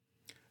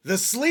The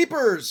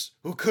sleepers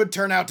who could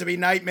turn out to be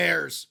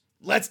nightmares.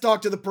 Let's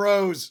talk to the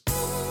pros.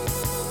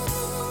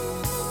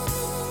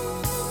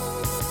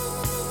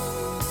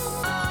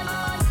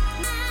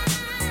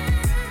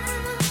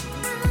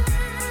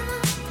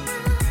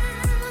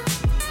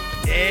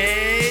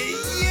 Hey,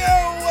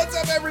 yo, what's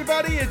up,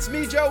 everybody? It's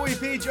me, Joey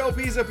P, Joe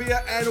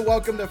Pisapia, and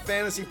welcome to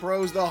Fantasy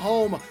Pros, the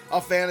home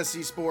of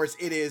fantasy sports.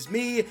 It is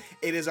me,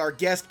 it is our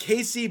guest,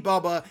 Casey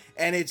Bubba,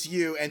 and it's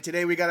you. And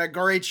today we got a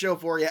great show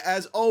for you,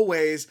 as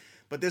always.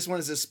 But this one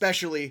is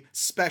especially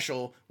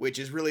special, which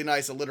is really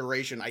nice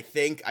alliteration, I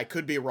think. I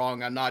could be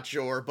wrong, I'm not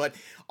sure. But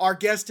our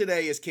guest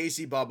today is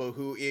Casey Bubba,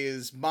 who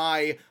is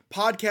my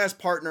podcast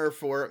partner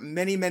for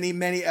many, many,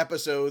 many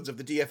episodes of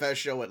the DFS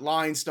show at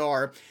Line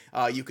Star.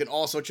 You can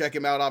also check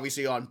him out,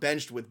 obviously, on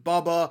Benched with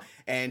Bubba,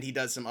 and he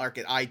does some arc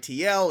at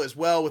ITL as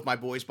well with my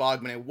boys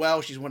Bogman and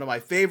Welsh. She's one of my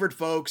favorite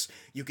folks.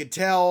 You could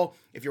tell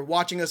if you're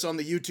watching us on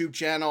the YouTube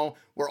channel,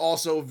 we're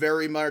also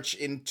very much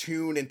in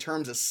tune in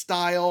terms of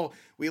style.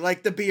 We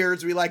like the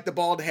beards, we like the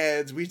bald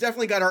heads. We've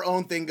definitely got our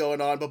own thing going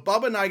on, but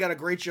Bubba and I got a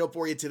great show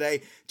for you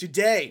today.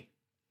 Today,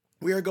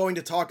 we are going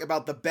to talk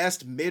about the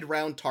best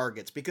mid-round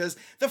targets because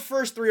the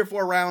first 3 or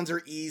 4 rounds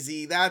are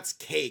easy. That's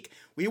cake.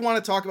 We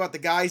want to talk about the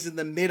guys in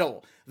the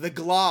middle, the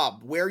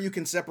glob, where you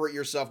can separate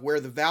yourself, where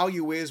the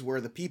value is,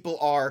 where the people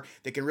are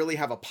that can really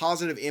have a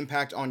positive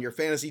impact on your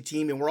fantasy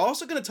team. And we're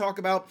also going to talk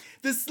about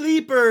the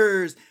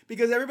sleepers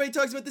because everybody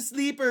talks about the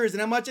sleepers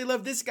and how much they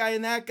love this guy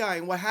and that guy.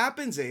 And what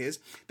happens is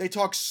they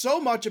talk so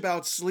much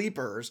about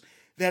sleepers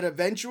that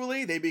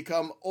eventually they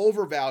become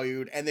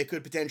overvalued and they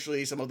could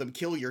potentially, some of them,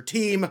 kill your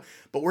team.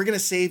 But we're going to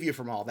save you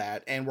from all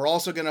that. And we're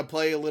also going to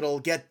play a little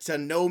get to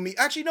know me.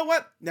 Actually, you know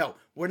what? No,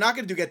 we're not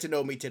going to do get to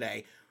know me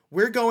today.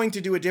 We're going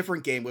to do a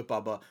different game with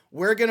Bubba.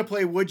 We're going to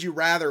play Would You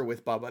Rather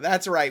with Bubba.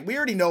 That's right. We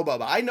already know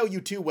Bubba. I know you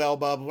too well,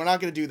 Bubba. We're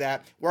not going to do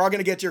that. We're all going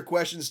to get to your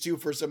questions too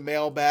for some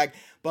mailbag.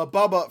 But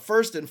Bubba,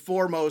 first and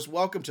foremost,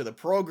 welcome to the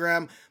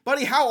program.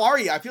 Buddy, how are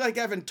you? I feel like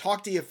I haven't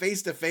talked to you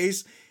face to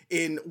face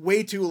in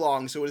way too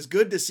long, so it is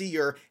good to see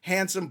your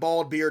handsome,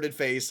 bald, bearded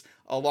face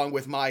along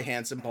with my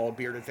handsome, bald,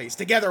 bearded face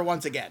together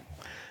once again.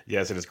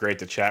 Yes, it is great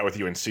to chat with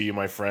you and see you,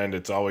 my friend.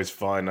 It's always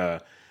fun.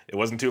 It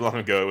wasn't too long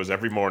ago. It was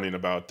every morning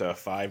about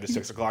 5 to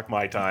 6 o'clock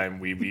my time.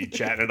 We'd be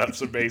chatting up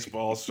some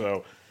baseball,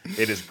 so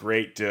it is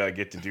great to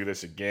get to do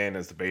this again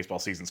as the baseball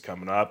season's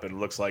coming up. And it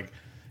looks like,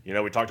 you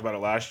know, we talked about it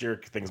last year.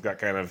 Things got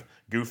kind of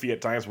goofy at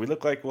times. We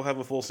look like we'll have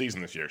a full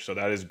season this year, so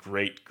that is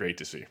great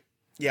to see.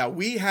 Yeah,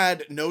 we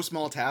had no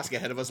small task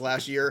ahead of us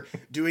last year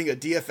doing a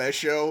DFS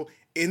show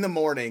in the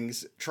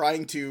mornings,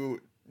 trying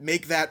to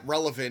make that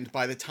relevant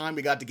by the time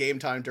we got to game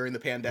time during the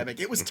pandemic.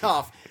 It was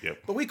tough,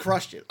 But we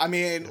crushed it. I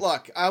mean,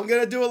 look, I'm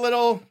going to do a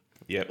little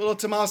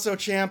Tommaso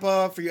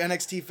Ciampa for you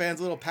NXT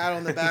fans, a little pat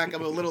on the back.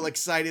 I'm a little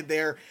excited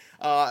there.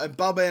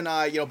 Bubba and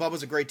I,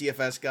 Bubba's a great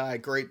DFS guy,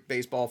 great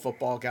baseball,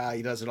 football guy.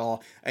 He does it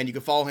all. And you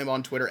can follow him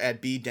on Twitter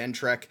at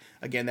BDentrek.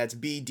 Again, that's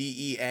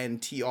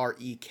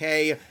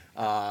BDENTREK.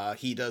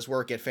 He does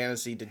work at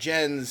Fantasy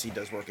Degens. He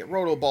does work at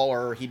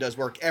Rotoballer. He does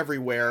work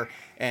everywhere.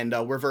 And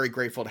we're very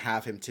grateful to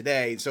have him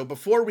today. So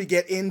before we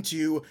get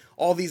into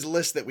all these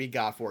lists that we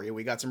got for you,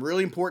 we got some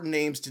really important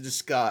names to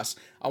discuss.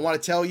 I want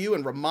to tell you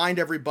and remind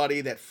everybody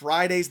that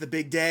Friday's the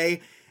big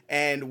day.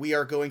 And we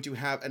are going to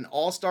have an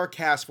all-star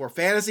cast for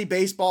Fantasy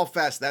Baseball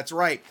Fest. That's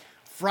right.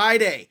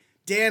 Friday,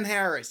 Dan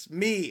Harris,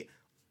 me,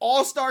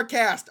 all-star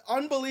cast,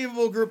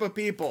 unbelievable group of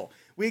people.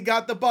 We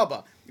got the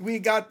Bubba. We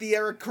got the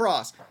Eric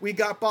Cross. We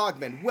got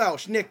Bogman,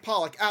 Welsh, Nick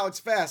Pollock,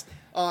 Alex Fast,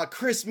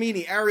 Chris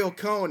Meany, Ariel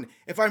Cohn.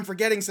 If I'm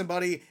forgetting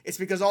somebody, it's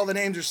because all the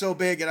names are so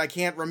big and I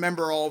can't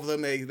remember all of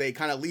them. They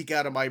kind of leak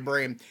out of my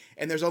brain.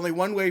 And there's only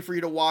one way for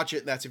you to watch it,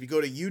 and that's if you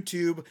go to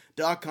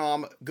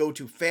youtube.com, go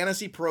to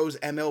Fantasy Pros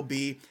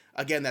MLB.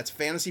 Again, that's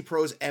Fantasy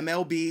Pros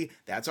MLB.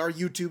 That's our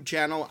YouTube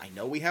channel. I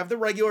know we have the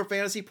regular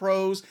Fantasy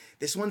Pros.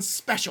 This one's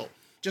special,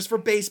 just for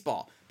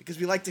baseball, because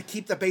we like to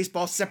keep the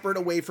baseball separate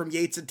away from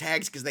Yates and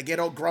Tags because they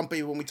get all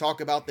grumpy when we talk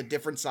about the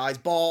different size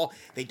ball.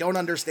 They don't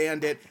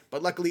understand it,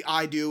 but luckily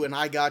I do, and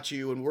I got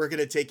you, and we're going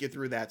to take you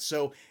through that.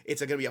 So it's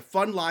going to be a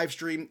fun live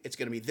stream. It's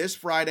going to be this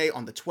Friday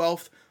on the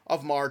 12th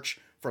of March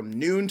from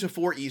noon to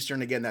 4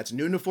 Eastern. Again, that's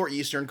noon to 4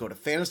 Eastern. Go to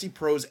Fantasy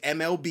Pros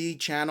MLB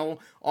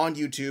channel on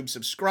YouTube.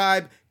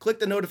 Subscribe, click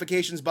the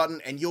notifications button,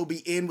 and you'll be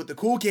in with the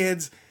cool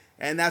kids,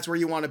 and that's where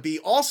you want to be.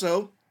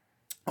 Also,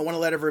 I want to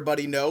let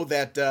everybody know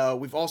that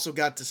we've also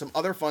got some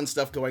other fun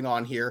stuff going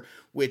on here,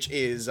 which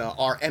is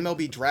our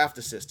MLB Draft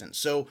Assistant.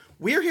 So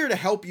we're here to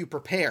help you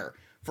prepare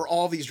for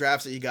all these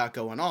drafts that you got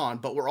going on,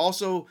 but we're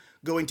also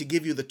going to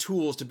give you the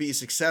tools to be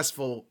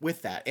successful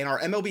with that. And our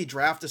MLB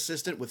Draft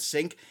Assistant with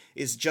Sync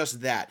is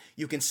just that.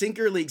 You can sync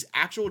your league's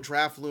actual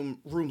draft room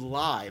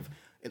live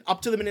and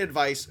up-to-the-minute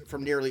advice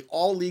from nearly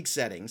all league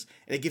settings,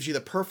 and it gives you the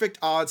perfect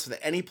odds so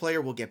that any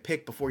player will get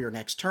picked before your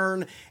next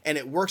turn, and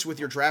it works with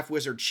your Draft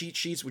Wizard cheat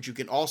sheets, which you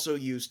can also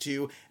use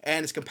too,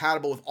 and it's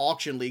compatible with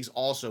auction leagues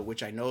also,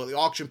 which I know the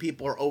auction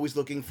people are always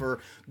looking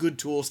for good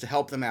tools to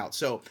help them out.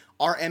 So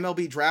our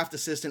MLB Draft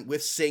Assistant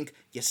with Sync,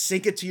 you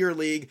sync it to your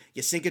league,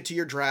 you sync it to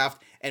your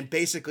draft, And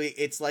basically,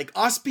 it's like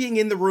us being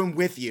in the room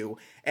with you.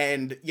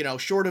 And,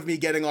 short of me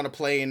getting on a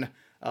plane,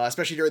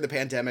 especially during the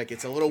pandemic,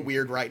 it's a little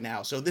weird right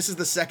now. So this is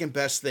the second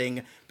best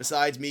thing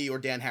besides me or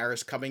Dan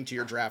Harris coming to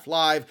your draft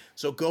live.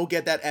 So go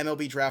get that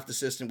MLB Draft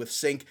Assistant with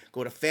Sync.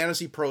 Go to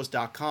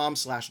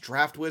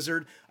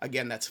fantasypros.com/draftwizard.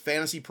 Again, that's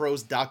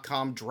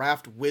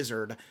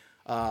fantasypros.com/draftwizard.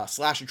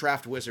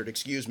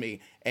 /draftwizard,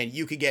 and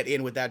you could get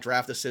in with that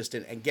draft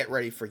assistant and get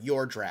ready for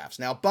your drafts.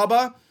 Now,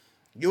 Bubba,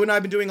 you and I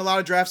have been doing a lot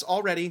of drafts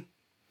already.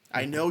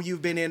 I know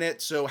you've been in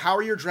it, so how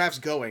are your drafts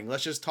going?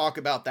 Let's just talk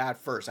about that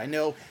first. I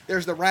know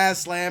there's the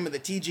Raz Slam and the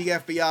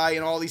TGFBI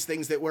and all these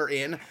things that we're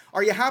in.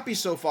 Are you happy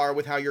so far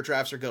with how your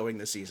drafts are going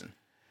this season?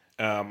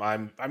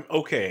 I'm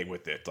okay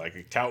with it.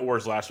 Like Tout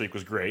Wars last week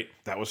was great.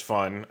 That was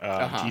fun.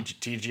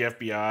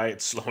 TGFBI,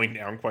 it's slowing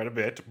down quite a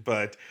bit,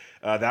 but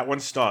that one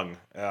stung.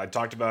 I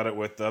talked about it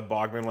with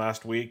Bogman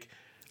last week.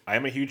 I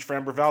am a huge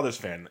Framber Valdez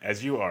fan,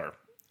 as you are.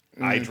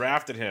 I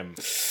drafted him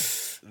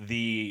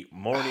the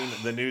morning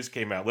the news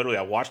came out. Literally,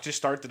 I watched his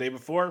start the day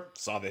before,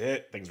 saw the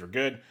hit, things were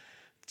good.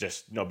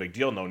 Just no big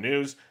deal, no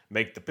news.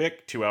 Make the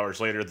pick. 2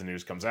 hours later, the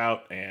news comes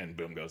out, and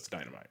boom goes the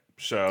dynamite.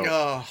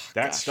 So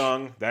that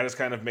stung. That has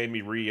kind of made me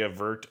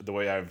revert the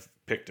way I've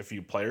picked a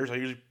few players I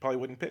usually probably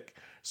wouldn't pick.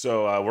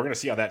 So we're going to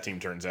see how that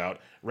team turns out.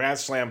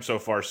 Raz Slam so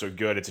far so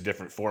good. It's a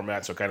different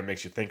format, so it kind of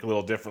makes you think a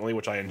little differently,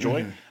 which I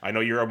enjoy. I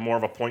know you're more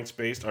of a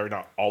points-based, or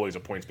not always a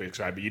points-based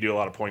guy, but you do a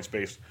lot of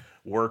points-based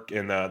work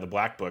in the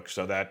Black Book,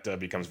 so that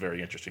becomes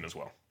very interesting as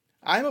well.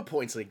 I'm a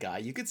points league guy.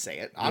 You could say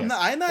it. I'm Yes. not.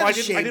 I'm not Well,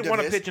 ashamed I didn't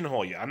want to this.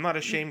 pigeonhole you. I'm not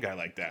a shame guy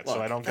like that, so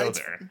Look, I don't go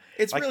there.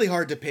 It's really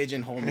hard to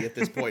pigeonhole me at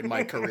this point in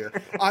my career.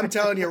 I'm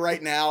telling you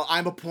right now,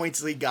 I'm a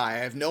points league guy. I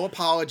have no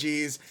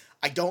apologies.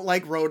 I don't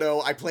like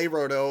Roto. I play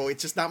Roto.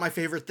 It's just not my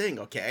favorite thing,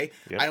 okay?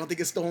 Yep. I don't think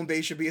a stolen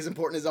base should be as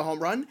important as a home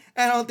run,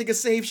 and I don't think a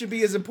save should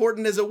be as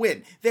important as a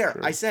win. There,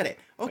 I said it.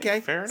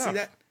 Okay, Fair enough. See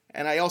that?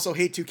 And I also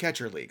hate two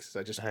catcher leagues. So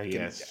I just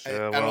yes. I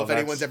don't know if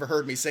anyone's ever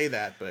heard me say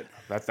that, but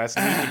That's news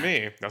to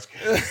me. That's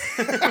good.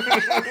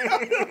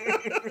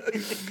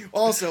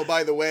 also,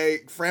 by the way,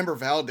 Framber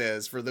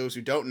Valdez, for those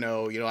who don't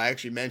know, I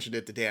actually mentioned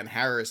it to Dan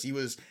Harris. He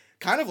was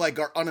kind of like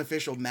our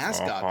unofficial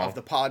mascot of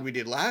the pod we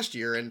did last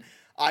year, and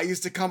I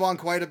used to come on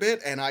quite a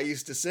bit, and I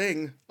used to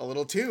sing a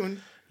little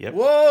tune. Yep.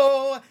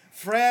 Whoa,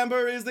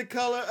 Framber is the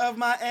color of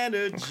my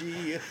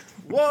energy.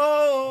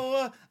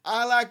 Whoa,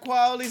 I like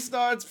quality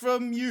starts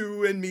from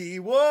you and me.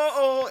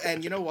 Whoa,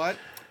 and you know what?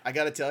 I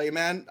gotta tell you,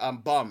 man, I'm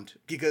bummed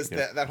because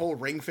that whole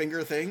ring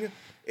finger thing.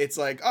 It's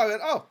like,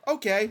 oh,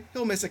 okay,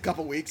 he'll miss a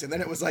couple weeks, and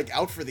then it was like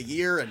out for the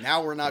year, and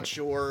now we're not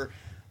sure.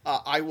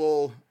 I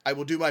will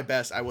do my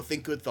best. I will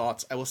think good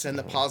thoughts. I will send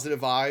the positive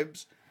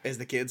vibes, as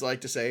the kids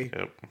like to say,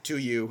 to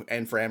you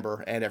and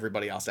Framber and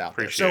everybody else out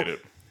there. Appreciate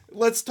it.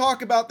 Let's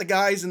talk about the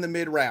guys in the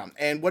mid-round.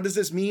 And what does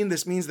this mean?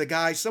 This means the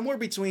guys somewhere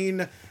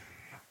between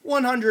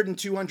 100 and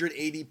 200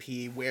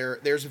 ADP where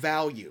there's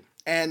value.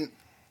 And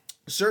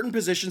certain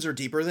positions are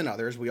deeper than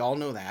others. We all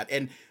know that.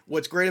 And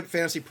what's great at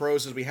Fantasy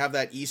Pros is we have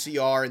that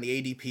ECR and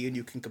the ADP, and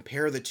you can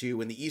compare the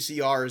two. And the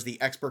ECR is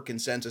the expert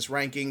consensus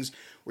rankings,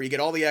 where you get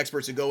all the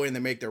experts to go in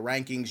and make their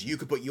rankings. You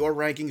could put your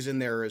rankings in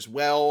there as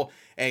well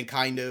and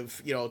kind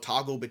of,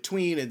 toggle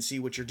between and see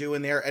what you're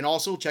doing there. And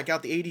also check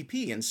out the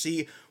ADP and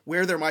see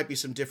where there might be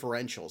some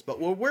differentials. But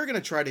what we're going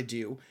to try to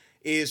do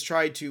is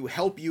try to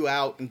help you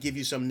out and give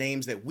you some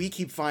names that we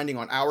keep finding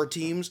on our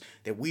teams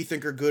that we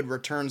think are good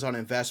returns on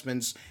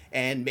investments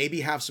and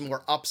maybe have some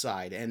more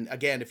upside. And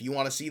again, if you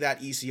want to see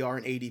that ECR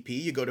and ADP,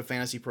 you go to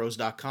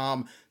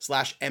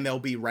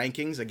fantasypros.com/MLB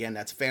rankings. Again,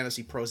 that's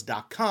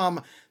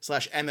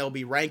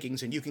fantasypros.com/MLB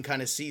rankings. And you can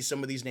kind of see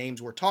some of these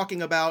names we're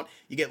talking about.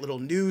 You get little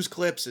news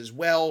clips as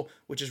well,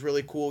 which is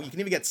really cool. You can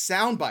even get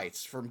sound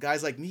bites from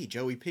guys like me,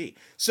 Joey P.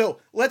 So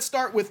let's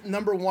start with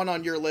number one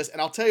on your list.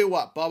 And I'll tell you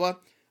what, Bubba,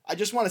 I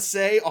just want to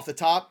say off the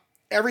top,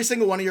 every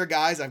single one of your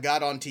guys I've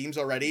got on teams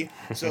already.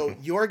 So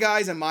your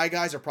guys and my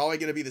guys are probably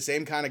going to be the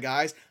same kind of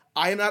guys.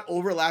 I am not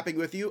overlapping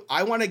with you.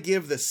 I want to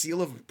give the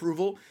seal of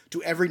approval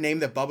to every name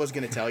that Bubba's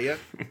going to tell you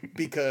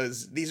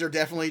because these are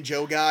definitely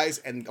Joe guys.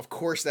 And of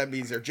course, that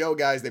means they're Joe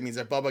guys. That means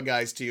they're Bubba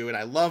guys too. And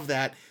I love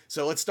that.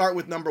 So let's start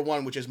with number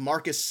one, which is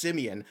Marcus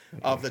Semien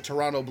of the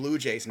Toronto Blue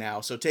Jays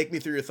now. So take me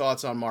through your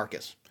thoughts on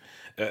Marcus.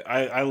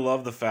 I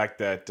love the fact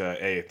that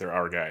A, there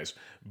are guys,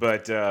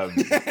 but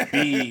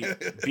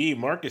B,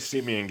 Marcus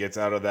Semien gets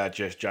out of that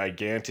just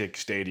gigantic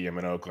stadium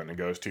in Oakland and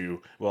goes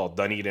to,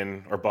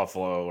 Dunedin or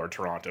Buffalo or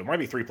Toronto. It might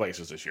be three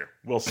places this year.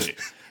 We'll see.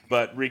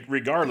 But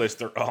regardless,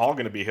 they're all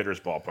going to be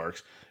hitters'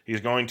 ballparks.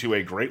 He's going to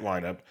a great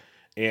lineup.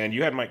 And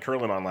you had Mike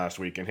Curlin on last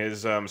week, and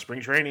his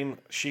spring training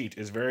sheet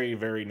is very,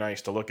 very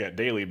nice to look at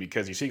daily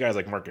because you see guys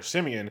like Marcus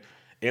Semien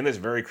in this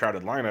very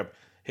crowded lineup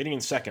hitting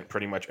in second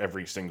pretty much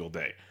every single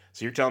day.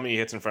 So you're telling me he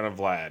hits in front of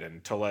Vlad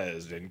and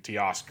Tellez and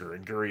Teoscar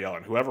and Gurriel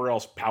and whoever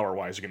else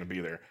power-wise is going to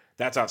be there.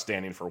 That's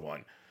outstanding for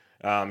one.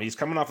 He's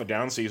coming off a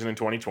down season in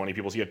 2020.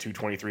 People see a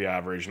 223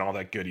 average and all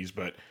that goodies,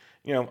 but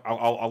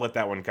I'll let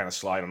that one kind of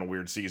slide on a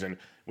weird season.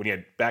 When he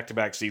had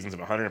back-to-back seasons of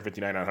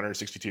 159 on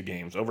 162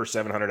 games, over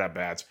 700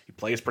 at-bats, he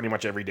plays pretty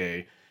much every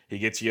day. He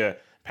gets you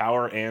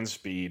power and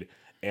speed.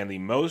 And the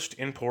most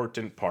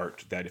important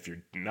part, that if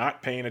you're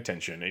not paying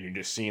attention and you're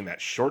just seeing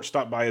that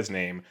shortstop by his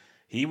name,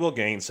 he will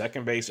gain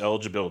second base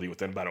eligibility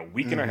within about a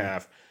week and a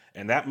half.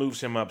 And that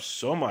moves him up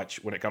so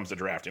much when it comes to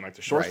drafting. Like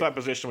the shortstop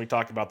position, we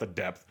talk about the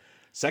depth.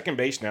 Second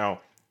base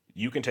now,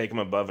 you can take him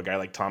above a guy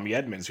like Tommy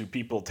Edmonds, who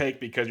people take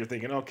because you're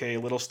thinking, okay,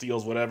 little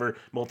steals, whatever,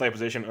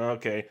 multi-position,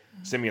 okay.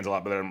 Simeon's a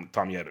lot better than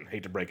Tommy Edmonds.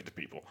 Hate to break it to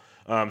people.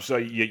 So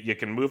you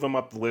can move him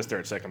up the list there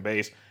at second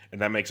base,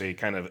 and that makes a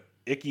kind of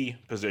icky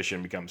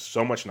position become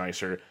so much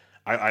nicer.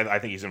 I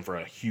think he's in for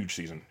a huge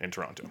season in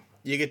Toronto.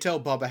 You can tell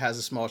Bubba has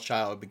a small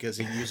child because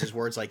he uses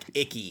words like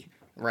icky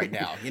right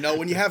now. You know,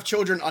 when you have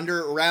children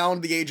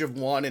around the age of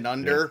 1 and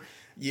under,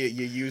 you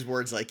use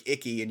words like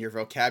icky in your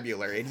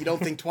vocabulary, and you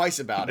don't think twice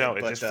about it. No,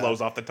 it just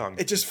flows off the tongue.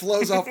 It just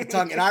flows off the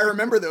tongue, and I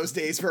remember those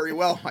days very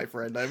well, my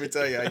friend. Let me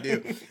tell you, I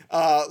do.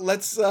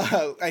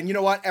 And you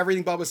know what?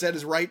 Everything Bubba said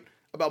is right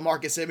about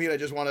Marcus Semien. I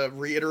just want to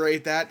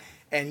reiterate that.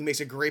 And he makes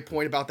a great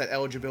point about that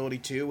eligibility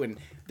too. And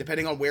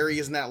depending on where he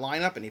is in that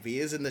lineup, and if he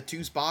is in the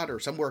 2 spot or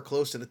somewhere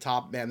close to the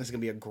top, man, this is going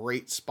to be a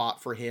great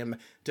spot for him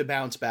to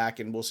bounce back.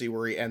 And we'll see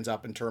where he ends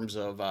up in terms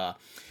of,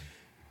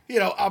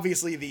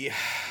 obviously that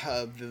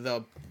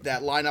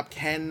lineup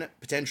can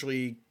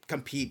potentially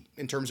compete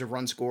in terms of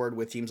runs scored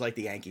with teams like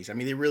the Yankees. I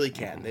mean, they really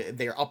can.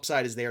 Their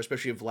upside is there,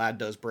 especially if Vlad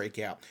does break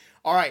out.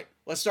 All right,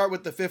 let's start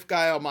with the 5th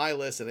guy on my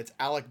list, and it's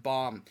Alec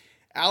Bohm.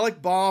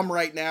 Alec Bohm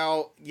right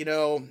now,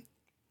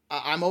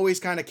 I'm always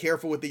kind of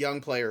careful with the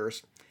young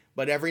players,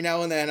 but every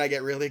now and then I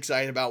get really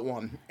excited about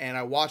one. And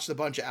I watched a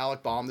bunch of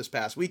Alec Bohm this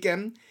past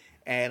weekend,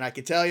 and I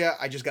can tell you,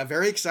 I just got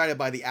very excited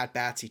by the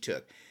at-bats he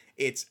took.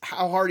 It's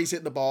how hard he's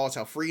hitting the ball, it's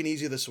how free and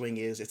easy the swing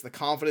is, it's the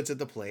confidence at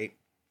the plate.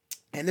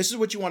 And this is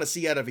what you want to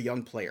see out of a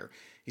young player.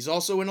 He's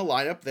also in a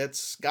lineup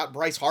that's got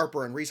Bryce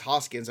Harper and Rhys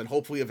Hoskins and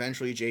hopefully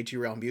eventually JT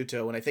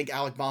Realmuto. And I think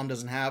Alec Bohm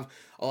doesn't have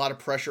a lot of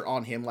pressure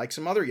on him like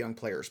some other young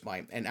players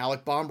might. And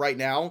Alec Bohm right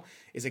now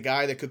is a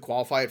guy that could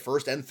qualify at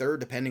first and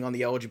third, depending on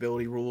the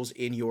eligibility rules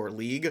in your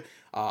league.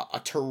 A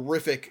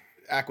terrific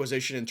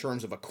acquisition in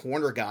terms of a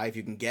corner guy, if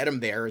you can get him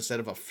there instead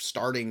of a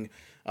starting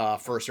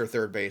first or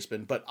third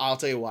baseman. But I'll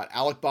tell you what,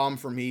 Alec Bohm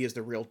for me is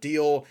the real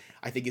deal.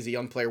 I think he's a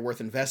young player worth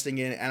investing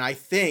in. And I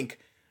think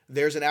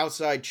there's an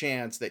outside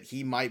chance that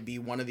he might be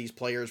one of these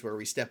players where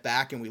we step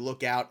back and we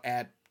look out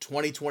at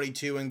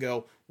 2022 and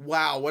go,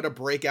 wow, what a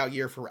breakout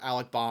year for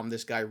Alec Bohm.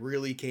 This guy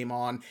really came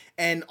on.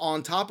 And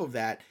on top of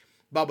that,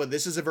 Bubba,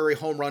 this is a very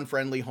home run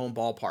friendly home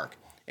ballpark.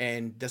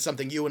 And that's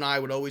something you and I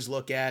would always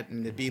look at,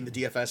 and being the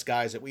DFS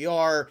guys that we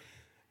are,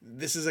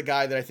 this is a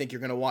guy that I think you're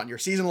going to want in your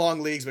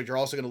season-long leagues, but you're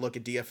also going to look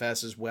at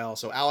DFS as well.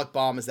 So Alec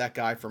Bohm is that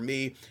guy for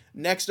me.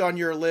 Next on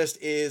your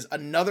list is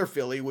another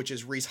Philly, which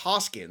is Rhys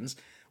Hoskins,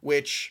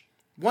 which,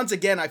 once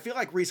again, I feel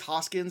like Rhys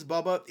Hoskins,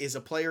 Bubba, is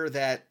a player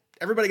that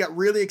everybody got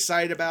really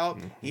excited about.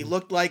 Mm-hmm. He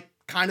looked like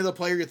kind of the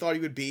player you thought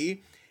he would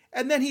be.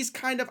 And then he's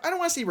kind of, I don't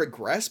want to say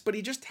regressed, but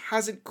he just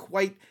hasn't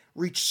quite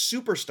reached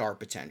superstar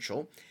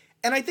potential.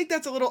 And I think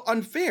that's a little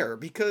unfair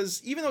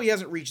because even though he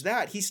hasn't reached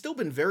that, he's still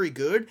been very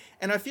good.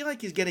 And I feel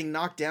like he's getting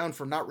knocked down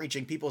for not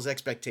reaching people's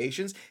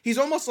expectations. He's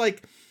almost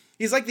like,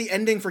 he's like the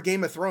ending for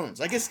Game of Thrones.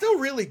 Like, it's still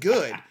really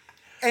good.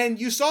 And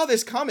you saw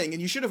this coming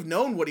and you should have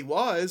known what he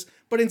was.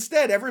 But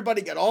instead,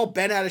 everybody got all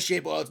bent out of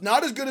shape. Well, it's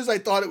not as good as I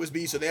thought it would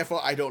be, so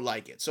therefore I don't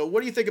like it. So what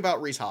do you think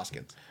about Rhys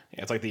Hoskins?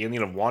 Yeah, it's like the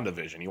ending of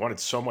WandaVision. You wanted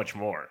so much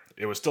more.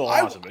 It was still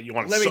awesome, but you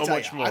wanted so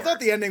much more. I thought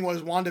the ending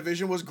was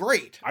WandaVision was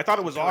great. I thought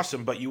it was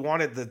awesome, but you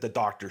wanted the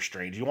Doctor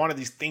Strange. You wanted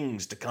these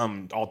things to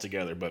come all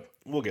together, but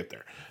we'll get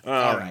there.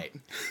 All right.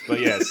 But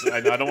yes,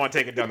 I don't want to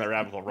take it down that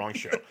rabbit hole. Wrong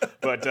show.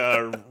 But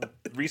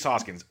Rhys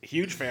Hoskins,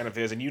 huge fan of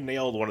his, and you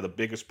nailed one of the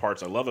biggest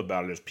parts I love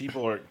about it is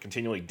people are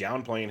continually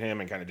downplaying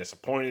him and kind of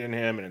disappointed in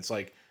him, and it's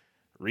like,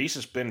 Rhys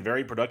has been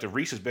very productive.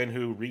 Rhys has been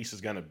who Rhys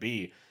is going to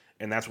be,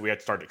 and that's what we have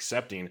to start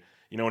accepting.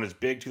 You know, in his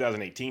big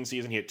 2018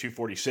 season, he hit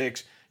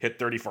 246, hit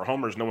 34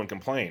 homers, no one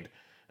complained.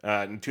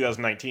 In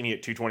 2019, he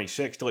hit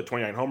 226, still hit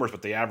 29 homers,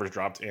 but the average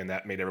dropped, and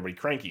that made everybody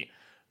cranky.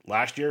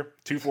 Last year,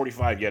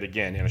 245 yet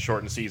again in a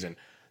shortened season.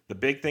 The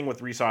big thing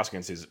with Rhys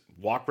Hoskins is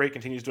walk rate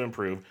continues to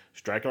improve,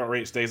 strikeout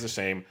rate stays the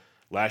same.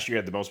 Last year, he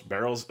had the most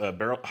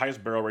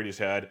highest barrel rate he's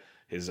had.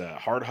 His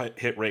hard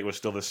hit rate was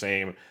still the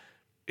same.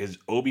 His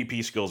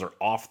OBP skills are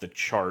off the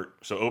chart.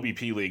 So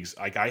OBP leagues,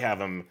 like I have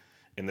him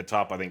in the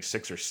top, I think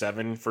 6 or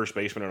 7 first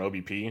baseman on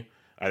OBP.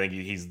 I think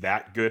he's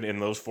that good in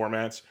those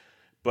formats.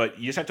 But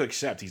you just have to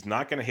accept he's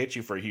not going to hit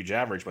you for a huge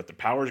average, but the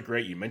power is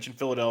great. You mentioned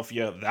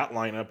Philadelphia, that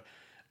lineup.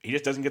 He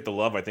just doesn't get the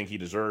love I think he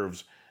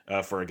deserves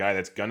for a guy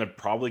that's going to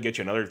probably get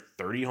you another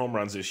 30 home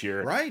runs this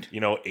year. Right.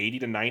 80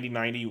 to 90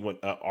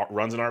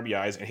 runs and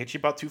RBIs and hit you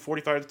about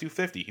 245 to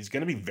 250. He's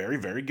going to be very,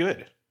 very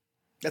good.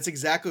 That's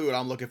exactly what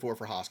I'm looking for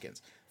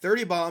Hoskins.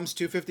 30 bombs,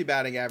 250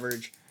 batting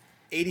average,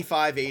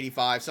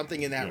 85,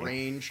 something in that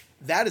range.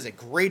 That is a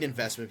great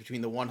investment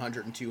between the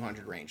 100 and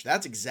 200 range.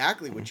 That's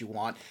exactly what you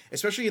want,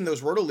 especially in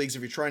those roto leagues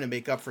if you're trying to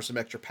make up for some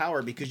extra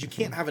power because you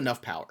can't have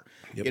enough power.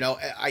 Yep.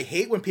 I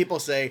hate when people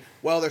say,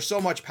 well, there's so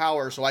much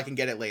power so I can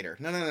get it later.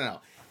 No.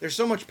 there's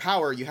so much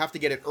power, you have to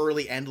get it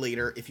early and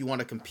later if you want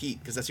to compete,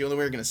 because that's the only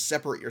way you're going to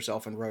separate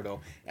yourself in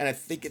Roto. And I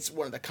think it's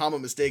one of the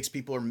common mistakes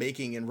people are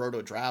making in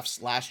Roto drafts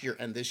last year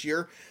and this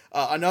year.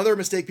 Another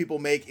mistake people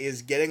make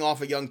is getting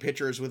off of young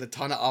pitchers with a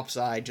ton of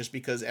upside just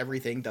because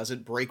everything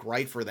doesn't break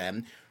right for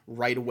them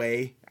right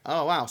away.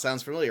 Oh, wow.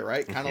 Sounds familiar,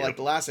 right? Kind of like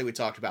the last thing we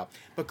talked about.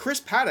 But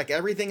Chris Paddack,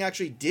 everything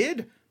actually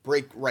did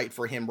break right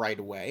for him right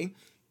away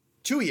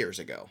 2 years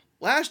ago.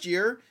 Last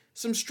year,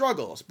 some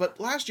struggles,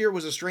 but last year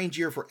was a strange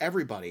year for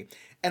everybody.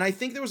 And I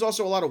think there was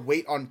also a lot of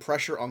weight on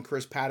pressure on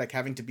Chris Paddack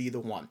having to be the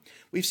one.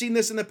 We've seen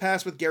this in the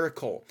past with Garrett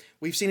Cole.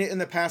 We've seen it in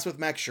the past with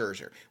Max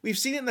Scherzer. We've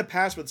seen it in the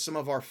past with some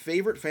of our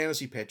favorite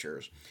fantasy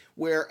pitchers,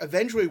 where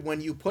eventually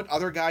when you put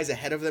other guys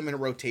ahead of them in a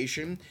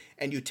rotation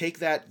and you take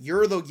that,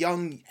 you're the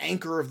young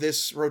anchor of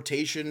this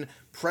rotation,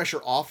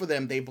 pressure off of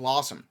them, they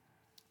blossom.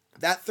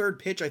 That third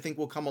pitch, I think,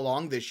 will come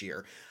along this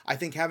year. I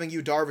think having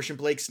Yu Darvish and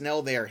Blake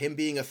Snell there, him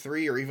being a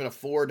 3 or even a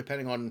 4,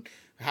 depending on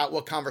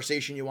what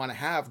conversation you want to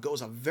have,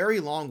 goes a very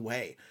long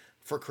way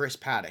for Chris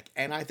Paddack.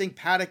 And I think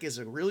Paddack is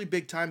a really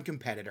big-time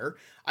competitor.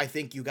 I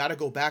think you got to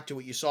go back to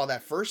what you saw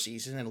that first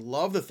season and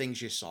love the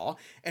things you saw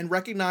and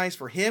recognize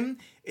for him,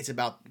 it's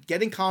about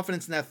getting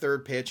confidence in that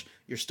third pitch.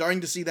 You're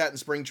starting to see that in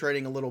spring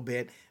training a little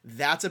bit.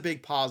 That's a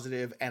big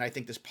positive, and I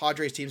think this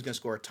Padres team is going to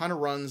score a ton of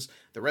runs.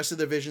 The rest of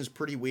the division is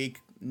pretty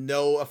weak.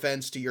 No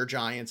offense to your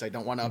Giants. I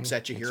don't want to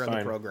upset you here on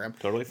the program.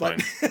 Totally fine.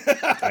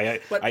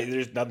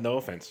 There's no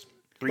offense.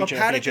 3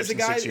 championships in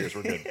 6 years.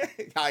 We're good.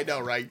 I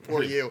know, right?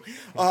 Poor you.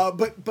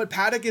 But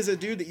Paddack is a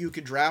dude that you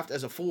could draft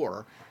as a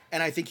 4,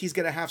 and I think he's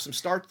going to have some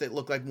starts that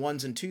look like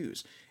 1s and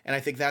 2s, and I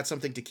think that's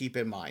something to keep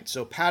in mind.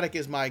 So Paddack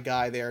is my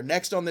guy there.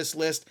 Next on this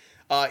list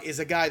is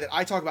a guy that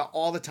I talk about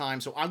all the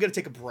time, so I'm going to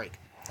take a break.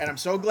 And I'm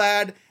so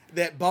glad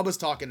that Bubba's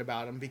talking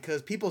about him,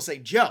 because people say,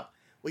 Joe,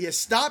 will you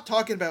stop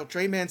talking about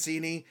Trey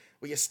Mancini?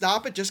 Will you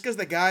stop it just because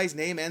the guy's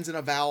name ends in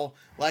a vowel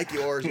like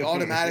yours? You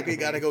automatically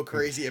got to go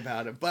crazy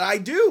about him. But I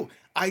do,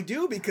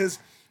 because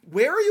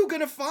where are you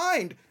going to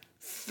find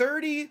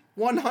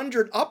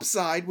 3,100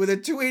 upside with a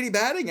 280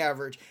 batting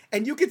average?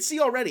 And you can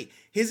see already,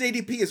 his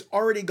ADP is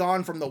already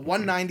gone from the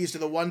 190s to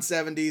the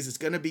 170s. It's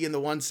going to be in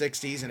the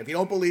 160s. And if you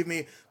don't believe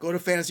me, go to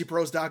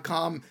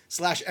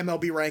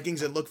fantasypros.com/MLB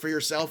rankings and look for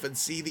yourself and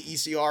see the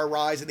ECR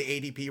rise and the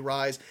ADP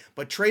rise.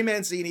 But Trey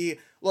Mancini,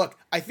 look,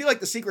 I feel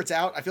like the secret's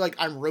out. I feel like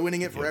I'm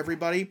ruining it for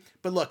everybody.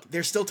 But look,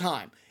 there's still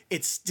time.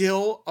 It's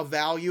still a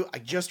value. I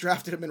just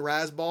drafted him in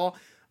Razzball,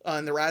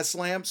 in the Raz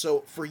Slam.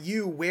 So for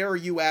you, where are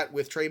you at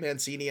with Trey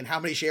Mancini, and how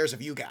many shares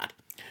have you got?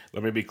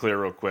 Let me be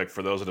clear real quick.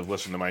 For those that have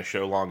listened to my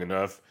show long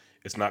enough,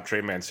 it's not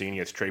Trey Mancini,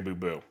 it's Trey Boo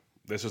Boo.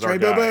 This is our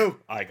guy. Boo-boo.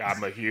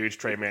 I'm a huge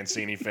Trey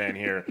Mancini fan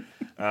here.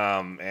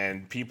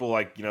 And people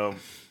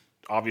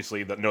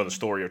obviously that know the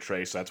story of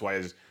Trey, so that's why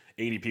his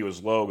ADP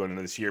was low going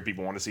into this year.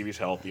 People want to see if he's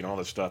healthy and all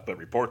this stuff, but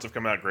reports have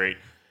come out great.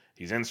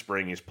 He's in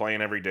spring. He's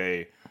playing every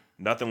day.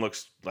 Nothing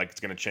looks like it's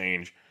going to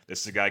change.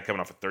 This is a guy coming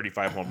off a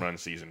 35 home run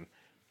season.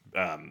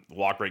 The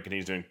walk rate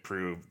continues to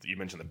improve. You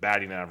mentioned the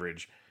batting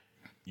average.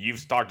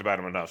 You've talked about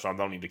him enough, so I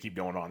don't need to keep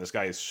going on. This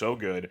guy is so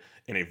good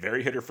in a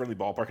very hitter-friendly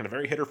ballpark and a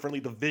very hitter-friendly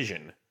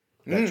division.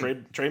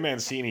 That Trey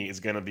Mancini is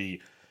going to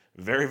be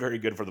very, very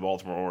good for the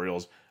Baltimore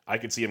Orioles. I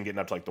could see him getting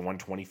up to like the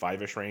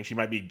 125-ish range. He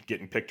might be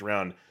getting picked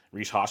around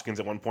Rhys Hoskins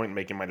at one point and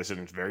making my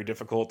decisions very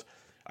difficult.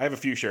 I have a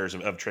few shares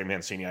of Trey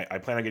Mancini. I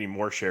plan on getting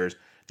more shares.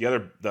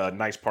 The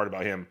nice part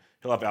about him,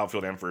 he'll have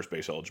outfield and first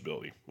base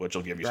eligibility, which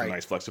will give you some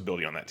nice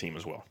flexibility on that team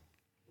as well.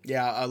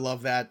 Yeah, I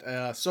love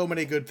that. So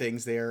many good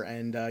things there.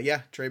 And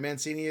Trey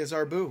Mancini is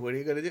our boo. What are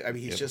you going to do? I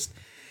mean,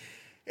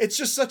 it's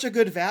just such a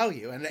good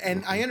value.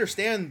 And I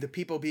understand the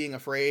people being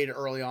afraid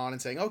early on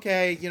and saying,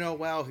 okay,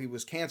 well, he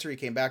was cancer. He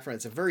came back from it.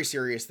 It's a very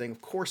serious thing.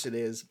 Of course it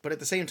is. But at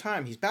the same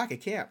time, he's back at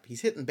camp.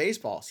 He's hitting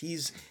baseballs. He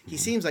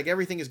seems like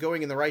everything is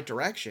going in the right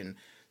direction.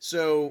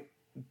 So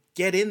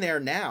get in there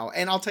now.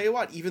 And I'll tell you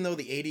what, even though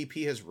the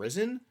ADP has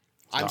risen,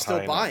 I'm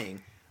still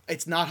buying.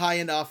 It's not high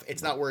enough.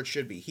 It's not where it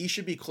should be. He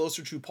should be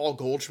closer to Paul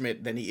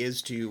Goldschmidt than he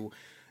is to,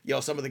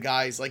 some of the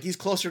guys. Like, he's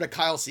closer to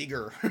Kyle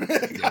Seager,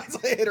 guys,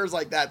 hitters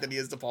like that, than he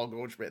is to Paul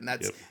Goldschmidt, and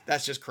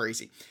that's just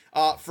crazy.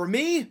 For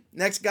me,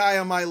 next guy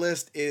on my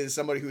list is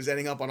somebody who's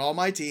ending up on all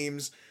my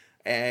teams,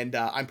 and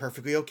I'm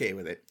perfectly okay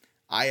with it.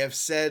 I have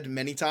said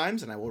many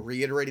times, and I will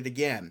reiterate it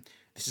again,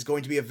 this is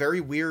going to be a very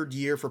weird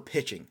year for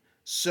pitching.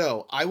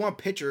 So I want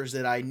pitchers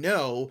that I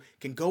know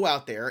can go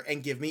out there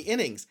and give me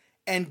innings.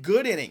 And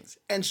good innings,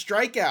 and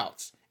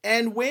strikeouts,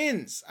 and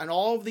wins, and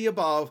all of the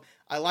above.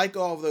 I like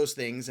all of those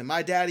things. And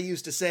my daddy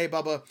used to say,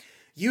 Bubba,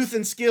 youth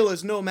and skill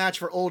is no match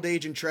for old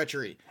age and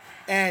treachery.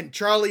 And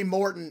Charlie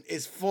Morton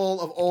is full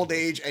of old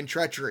age and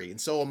treachery.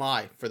 And so am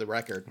I, for the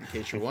record, in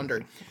case you're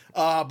wondering.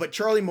 But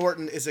Charlie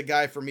Morton is a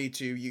guy for me,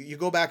 too. You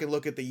go back and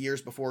look at the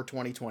years before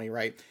 2020,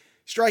 right?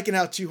 Striking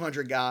out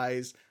 200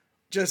 guys,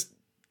 just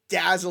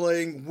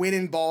dazzling,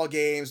 winning ball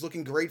games,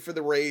 looking great for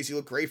the Rays. He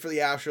looked great for the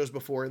Astros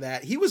before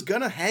that. He was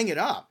going to hang it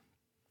up.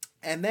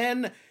 And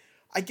then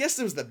I guess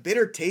there was the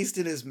bitter taste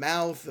in his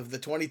mouth of the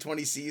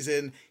 2020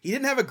 season. He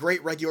didn't have a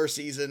great regular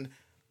season,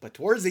 but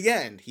towards the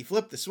end, he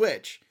flipped the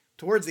switch.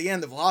 towards the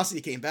end, the velocity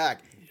came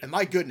back. And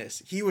my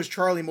goodness, he was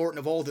Charlie Morton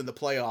of old in the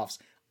playoffs.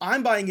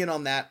 I'm buying in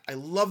on that. I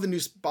love the new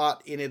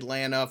spot in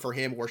Atlanta for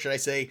him, or should I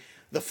say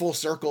the full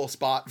circle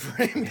spot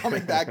for him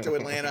coming back to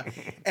Atlanta.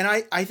 And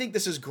I think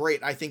this is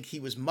great. I think he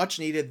was much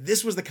needed.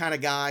 This was the kind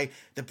of guy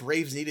the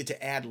Braves needed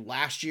to add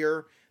last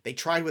year. They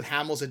tried with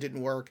Hamels. It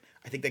didn't work.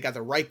 I think they got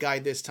the right guy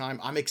this time.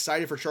 I'm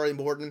excited for Charlie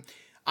Morton.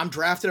 I'm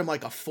drafting him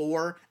like a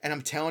 4, and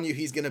I'm telling you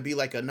he's going to be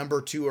like a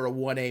number 2 or a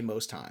 1A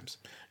most times.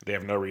 They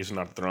have no reason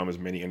not to throw him as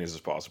many innings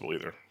as possible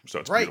either. So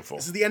it's right. Beautiful.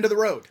 This is the end of the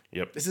road.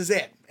 Yep. This is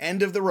it.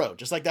 End of the road.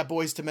 Just like that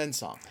Boys to Men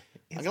song.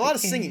 I got a lot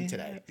of singing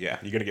today. Yeah,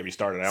 you're going to get me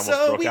started. I almost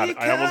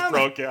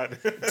broke out.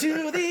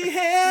 To the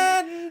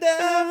end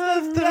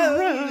of the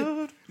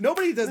road.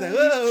 Nobody does that.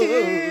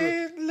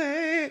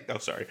 Oh,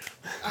 sorry.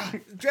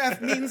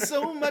 Draft means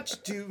so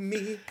much to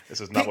me.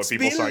 This is not what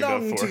people signed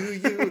up for. To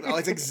you. Oh,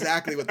 it's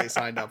exactly what they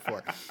signed up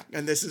for.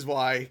 And this is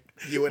why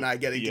you and I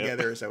getting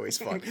together is always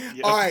fun.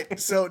 Yep. All right,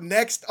 so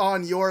next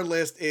on your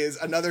list is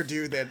another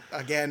dude that,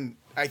 again,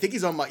 I think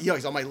he's on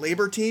my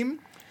Labor team.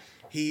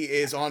 He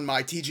is on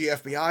my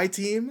TGFBI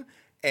team.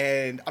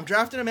 And I'm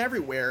drafting him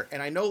everywhere. And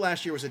I know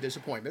last year was a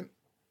disappointment.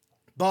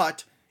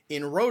 But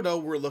in Roto,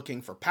 we're looking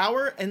for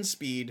power and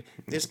speed.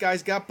 This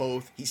guy's got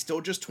both. He's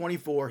still just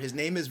 24. His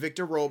name is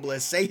Victor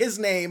Robles. Say his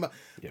name.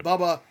 Yep.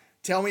 Bubba,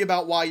 tell me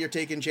about why you're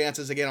taking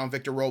chances again on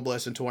Victor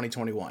Robles in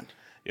 2021.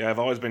 Yeah, I've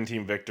always been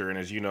Team Victor, and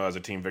as you know, as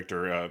a Team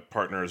Victor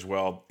partner as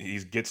well,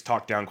 he gets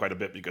talked down quite a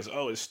bit because,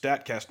 his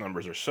StatCast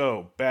numbers are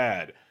so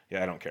bad.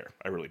 Yeah, I don't care.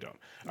 I really don't.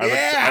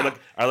 I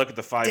look at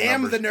the 5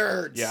 Damn numbers. the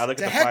nerds. Yeah, I look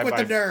at the 5 heck with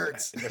the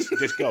nerds.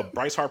 Just go.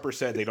 Bryce Harper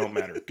said they don't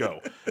matter. Go.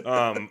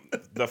 The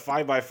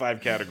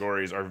 5x5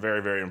 categories are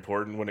very, very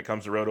important when it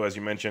comes to Roto, as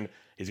you mentioned.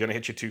 He's going to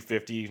hit you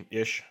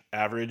 250-ish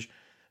average,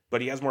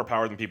 but he has more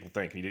power than people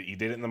think. He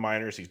did it in the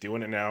minors. He's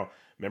doing it now.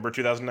 Remember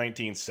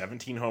 2019,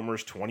 17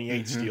 homers,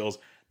 28 steals.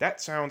 That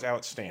sounds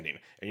outstanding.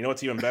 And you know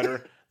what's even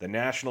better? The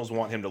Nationals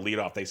want him to lead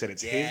off. They said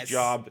it's his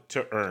job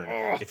to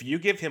earn. If you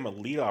give him a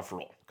leadoff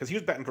role, because he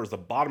was batting towards the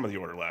bottom of the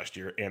order last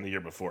year and the year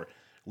before,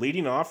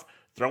 leading off,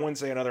 throw in,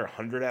 say, another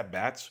 100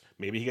 at-bats,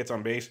 maybe he gets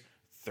on base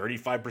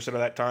 35% of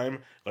that time.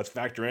 Let's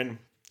factor in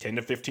 10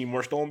 to 15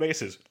 more stolen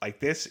bases. Like,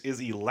 this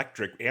is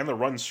electric. And the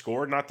runs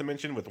scored, not to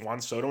mention, with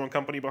Juan Soto and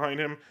company behind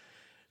him.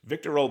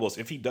 Victor Robles,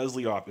 if he does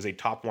lead off, is a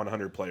top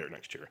 100 player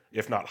next year,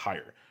 if not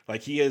higher.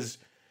 Like, he is...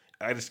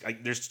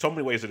 there's so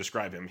many ways to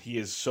describe him. He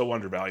is so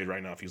undervalued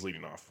right now if he's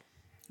leading off.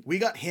 We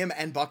got him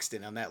and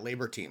Buxton on that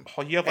Labor team.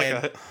 Oh, you have I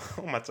got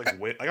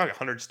like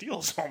 100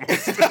 steals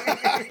almost.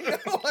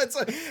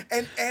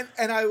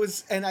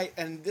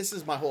 And this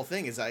is my whole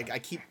thing is I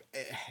keep,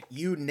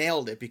 you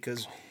nailed it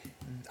because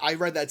I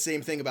read that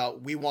same thing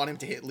about we want him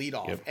to hit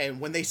leadoff. Yep. And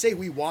when they say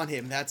we want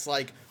him, that's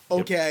like,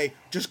 okay,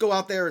 just go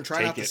out there and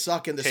try not to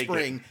suck in the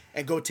spring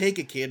and go take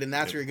a kid, and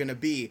that's where you're going to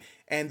be.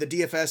 And the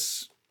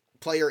DFS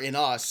player in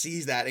us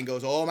sees that and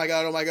goes, oh my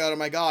God.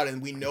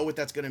 And we know what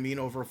that's going to mean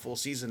over a full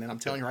season. And I'm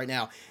telling you right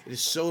now, it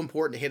is so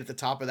important to hit at the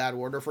top of that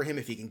order for him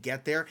if he can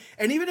get there.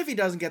 And even if he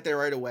doesn't get there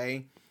right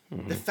away,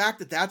 the fact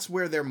that that's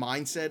where their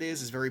mindset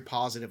is very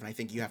positive. And I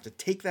think you have to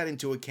take that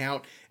into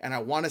account. And I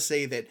want to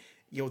say that,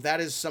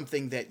 that is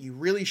something that you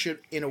really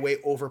should, in a way,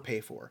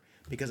 overpay for.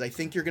 Because I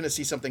think you're going to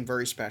see something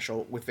very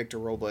special with Victor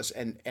Robles.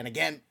 And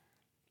again,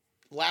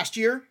 last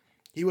year,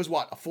 he was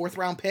what, a 4th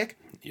round pick?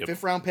 Yep.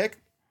 5th round pick?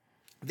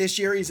 This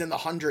year he's in the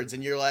hundreds,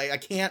 and you're like, I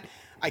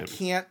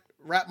can't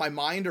wrap my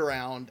mind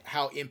around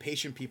how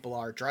impatient people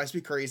are. It drives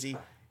me crazy.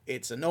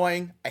 It's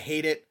annoying. I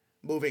hate it.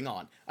 Moving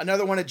on.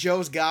 Another one of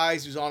Joe's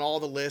guys who's on all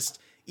the list,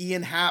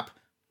 Ian Happ,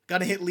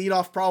 gonna hit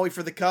leadoff probably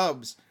for the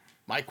Cubs.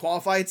 Might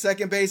qualify at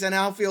second base and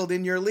outfield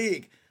in your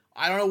league.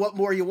 I don't know what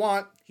more you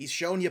want. He's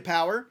shown you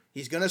power.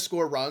 He's going to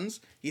score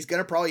runs. He's going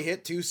to probably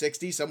hit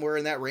 260, somewhere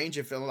in that range,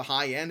 if on the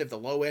high end, if the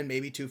low end,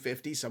 maybe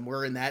 250,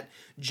 somewhere in that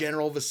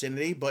general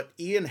vicinity. But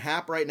Ian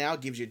Happ right now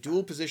gives you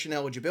dual position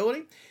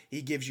eligibility.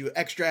 He gives you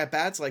extra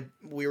at-bats like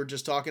we were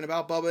just talking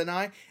about, Bubba and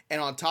I. And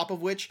on top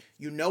of which,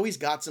 he's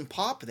got some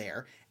pop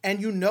there. And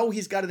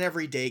he's got an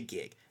everyday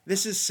gig.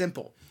 This is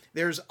simple.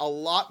 There's a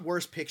lot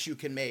worse picks you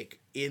can make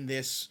in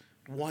this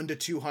 1 to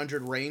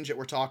 200 range that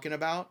we're talking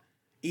about.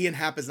 Ian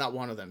Happ is not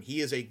one of them. He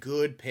is a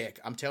good pick.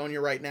 I'm telling you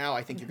right now,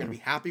 I think you're going to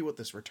be happy with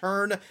this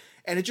return.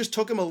 And it just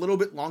took him a little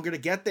bit longer to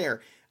get there.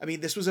 I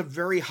mean, this was a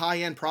very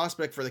high-end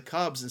prospect for the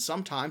Cubs, and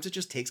sometimes it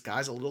just takes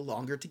guys a little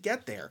longer to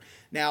get there.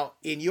 Now,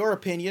 in your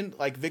opinion,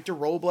 like Victor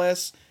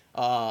Robles,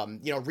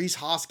 Rhys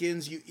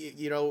Hoskins,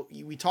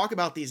 we talk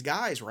about these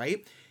guys,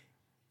 right?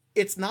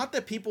 It's not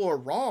that people are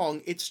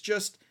wrong. It's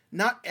just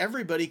not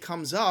everybody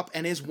comes up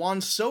and is Juan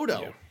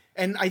Soto. Yeah.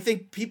 And I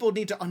think people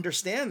need to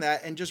understand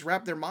that and just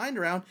wrap their mind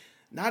around.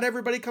 Not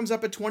everybody comes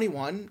up at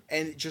 21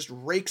 and just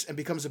rakes and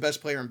becomes the best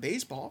player in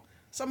baseball.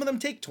 Some of them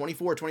take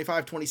 24,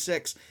 25,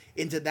 26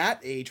 into that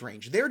age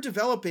range. They're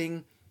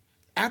developing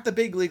at the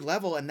big league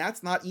level, and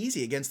that's not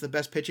easy against the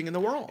best pitching in the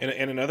world.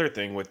 And another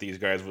thing with these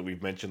guys, what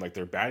we've mentioned, like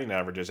their batting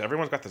averages,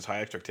 everyone's got this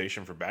high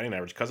expectation for batting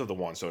average because of the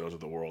Juan Sotos of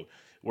the world,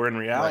 where in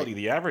reality,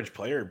 the average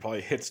player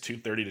probably hits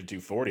 230 to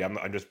 240.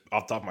 I'm just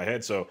off the top of my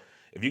head. So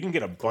If you can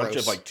get a bunch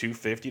Gross. of like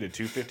 250 to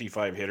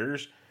 255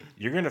 hitters,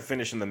 you're going to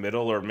finish in the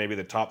middle or maybe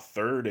the top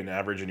third in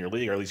average in your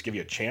league, or at least give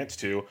you a chance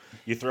to.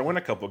 You throw in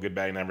a couple good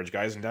batting average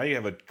guys, and now you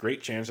have a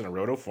great chance in a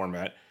roto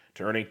format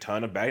to earn a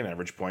ton of batting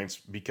average points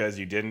because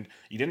you didn't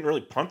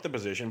really punt the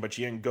position, but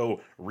you didn't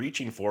go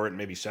reaching for it and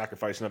maybe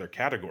sacrifice in other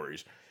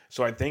categories.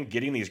 So I think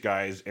getting these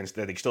guys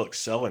instead they still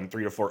excel in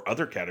 3 to 4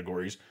 other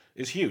categories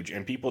is huge,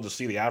 and people just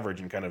see the average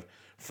and kind of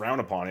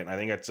frown upon it. And I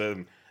think that's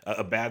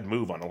a bad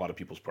move on a lot of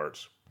people's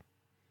parts.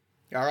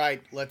 All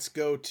right, let's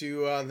go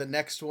to the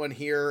next one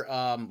here.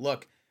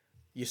 Look,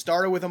 you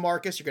started with a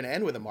Marcus, you're going to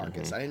end with a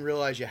Marcus. Mm-hmm. I didn't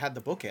realize you had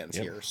the bookends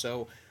here.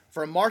 So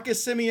from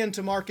Marcus Semien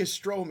to Marcus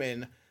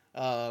Stroman,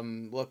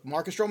 look,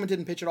 Marcus Stroman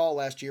didn't pitch at all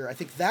last year. I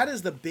think that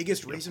is the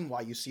biggest reason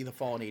why you see the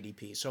fall in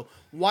ADP. So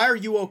why are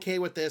you okay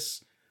with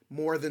this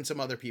more than some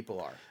other people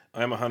are?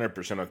 I'm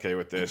 100% okay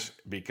with this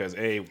because,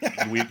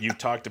 you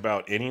talked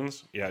about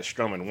innings. Yeah,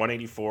 Stroman,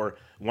 184,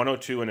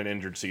 102 in an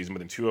injured season, but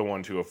then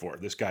 201, 204.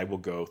 This guy will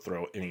go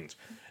throw innings.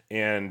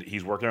 And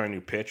he's working on a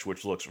new pitch,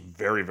 which looks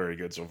very, very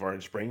good so far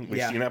in spring.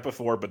 We've seen that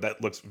before, but that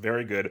looks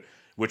very good,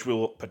 which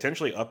will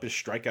potentially up his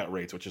strikeout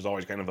rates, which is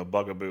always kind of a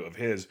bugaboo of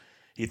his.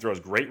 He throws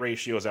great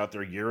ratios out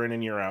there year in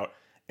and year out.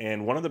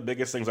 And one of the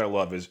biggest things I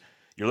love is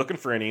you're looking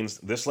for innings.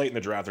 This late in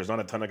the draft, there's not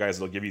a ton of guys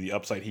that'll give you the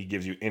upside he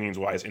gives you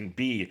innings-wise. And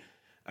B,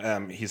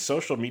 his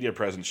social media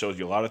presence shows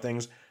you a lot of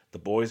things. The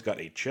boy's got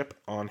a chip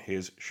on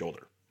his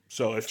shoulder.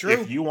 So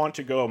if you want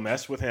to go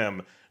mess with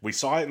him, we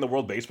saw it in the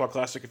World Baseball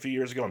Classic a few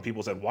years ago, and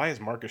people said, why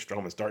is Marcus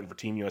Stroman starting for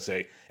Team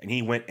USA? And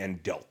he went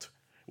and dealt.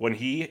 When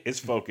he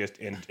is focused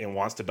and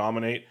wants to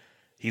dominate,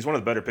 he's one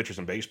of the better pitchers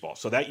in baseball.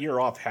 So that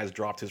year off has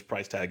dropped his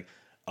price tag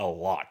a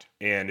lot.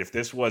 And if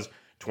this was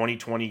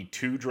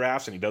 2022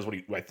 drafts and he does what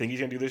I think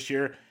he's going to do this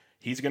year,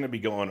 he's going to be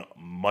going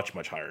much,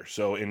 much higher.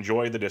 So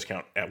enjoy the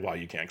discount while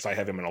you can, because I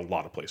have him in a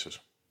lot of places.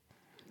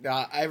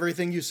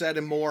 Everything you said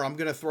and more, I'm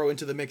going to throw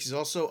into the mix. He's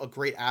also a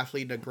great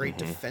athlete and a great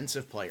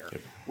defensive player,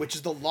 which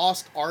is the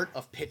lost art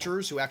of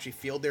pitchers who actually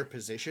field their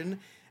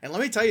position. And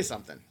let me tell you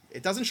something.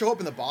 It doesn't show up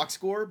in the box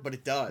score, but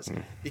it does,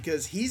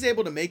 because he's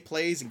able to make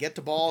plays and get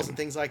to balls and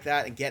things like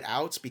that and get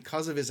outs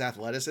because of his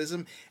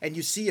athleticism. And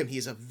you see him,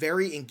 he's a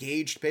very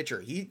engaged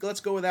pitcher. He lets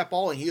go of that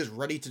ball and he is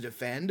ready to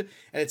defend.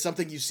 And it's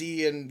something you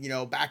see in,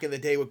 back in the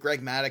day with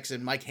Greg Maddux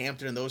and Mike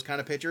Hampton and those kind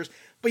of pitchers,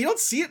 but you don't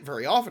see it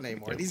very often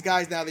anymore. These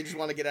guys now, they just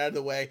want to get out of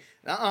the way.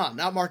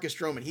 Not Marcus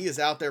Stroman. He is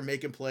out there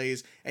making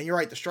plays. And you're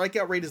right, the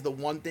strikeout rate is the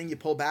one thing you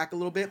pull back a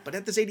little bit, but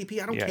at this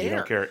ADP, I don't care. You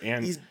don't care.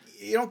 And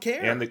you don't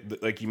care. And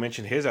like you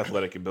mentioned, his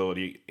athletic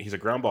ability, he's a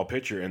ground ball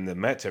pitcher, and the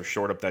Mets have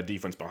shored up that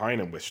defense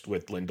behind him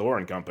with Lindor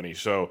and company.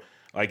 So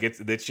like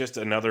it's just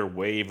another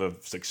wave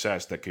of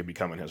success that could be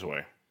coming his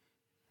way.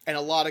 And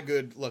a lot of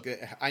good, look,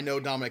 I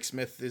know Dominic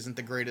Smith isn't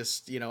the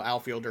greatest,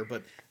 outfielder,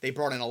 but they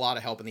brought in a lot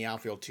of help in the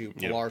outfield too.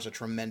 Pilar's a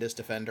tremendous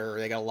defender.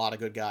 They got a lot of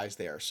good guys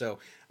there. So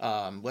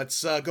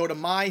let's go to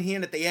mine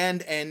here at the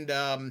end. And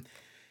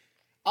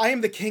I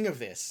am the king of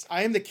this.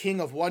 I am the king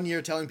of 1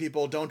 year telling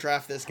people, don't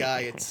draft this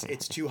guy.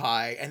 It's too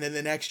high. And then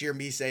the next year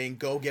me saying,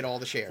 go get all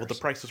the shares. Well, the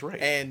price is right.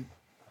 And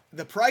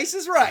the price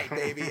is right,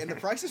 baby. And the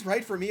price is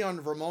right for me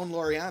on Ramon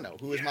Laureano,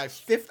 who is my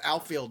fifth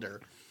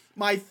outfielder.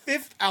 My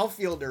fifth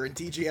outfielder in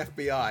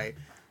TGFBI,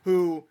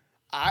 who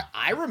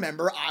I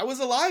remember I was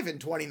alive in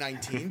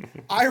 2019.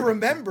 I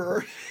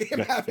remember him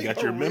having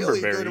a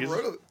really good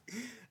road.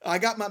 I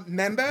got my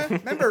remember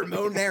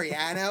Ramon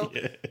Laureano?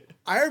 Yeah.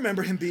 I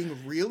remember him being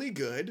really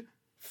good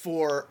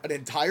for an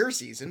entire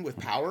season with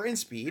power and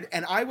speed.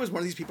 And I was one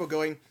of these people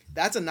going,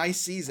 that's a nice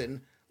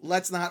season.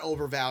 Let's not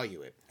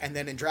overvalue it. And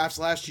then in drafts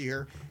last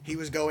year, he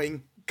was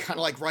going kind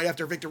of like right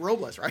after Victor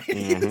Robles, right?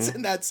 He was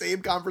in that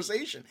same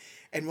conversation.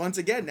 And once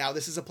again, now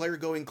this is a player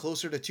going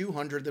closer to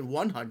 200 than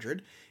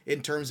 100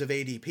 in terms of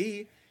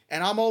ADP.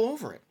 And I'm all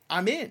over it.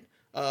 I'm in.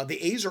 The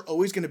A's are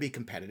always going to be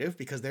competitive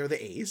because they're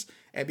the A's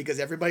and because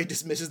everybody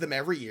dismisses them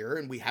every year.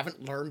 And we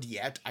haven't learned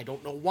yet. I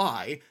don't know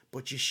why,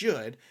 but you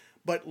should.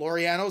 But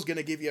Laureano is going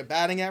to give you a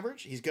batting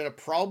average. He's going to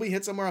probably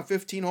hit somewhere on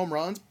 15 home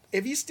runs.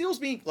 If he steals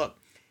me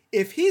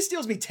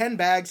 10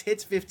 bags,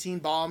 hits 15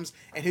 bombs,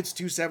 and hits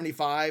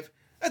 275,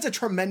 that's a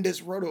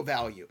tremendous roto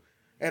value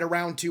at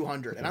around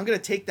 200. And I'm going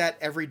to take that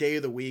every day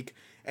of the week.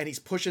 And he's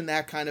pushing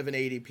that kind of an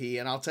ADP.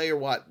 And I'll tell you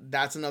what,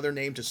 that's another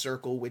name to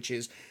circle, which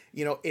is,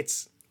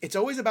 it's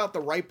always about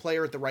the right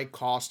player at the right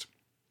cost.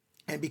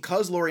 And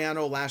because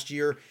Laureano last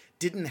year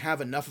didn't have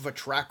enough of a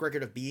track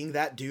record of being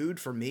that dude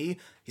for me,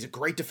 he's a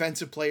great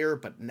defensive player,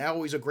 but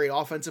now he's a great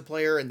offensive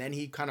player, and then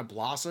he kind of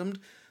blossomed.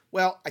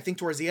 Well, I think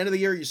towards the end of the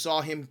year, you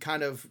saw him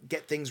kind of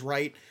get things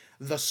right.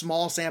 The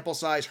small sample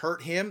size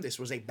hurt him. This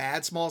was a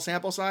bad small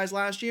sample size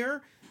last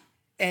year,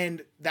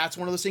 and that's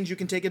one of those things you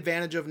can take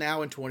advantage of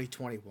now in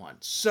 2021.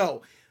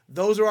 So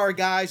those are our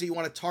guys that you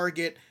want to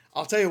target.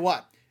 I'll tell you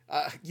what,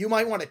 you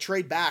might want to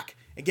trade back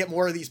and get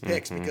more of these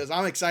picks because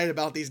I'm excited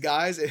about these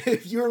guys.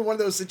 If you're in one of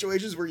those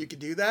situations where you can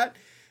do that,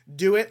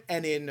 do it.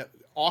 And in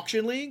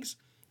auction leagues,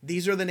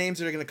 these are the names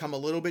that are going to come a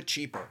little bit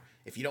cheaper.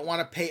 If you don't want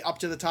to pay up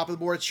to the top of the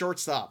board at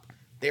shortstop,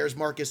 there's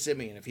Marcus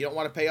Semien. If you don't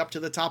want to pay up to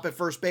the top at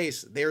first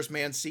base, there's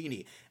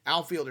Mancini.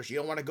 Outfielders, you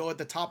don't want to go at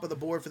the top of the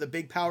board for the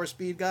big power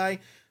speed guy,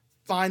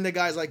 find the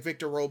guys like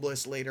Victor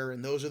Robles later,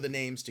 and those are the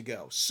names to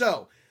go.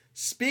 So,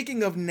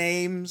 speaking of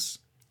names,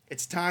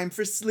 it's time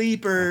for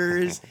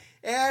sleepers.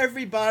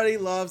 Everybody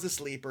loves the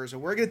sleepers,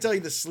 and we're going to tell you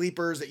the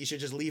sleepers that you should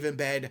just leave in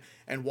bed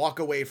and walk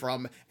away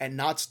from and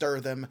not stir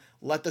them.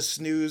 Let the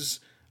snooze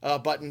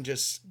button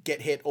just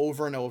get hit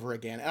over and over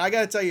again. And I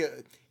got to tell you,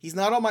 he's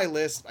not on my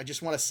list. I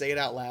just want to say it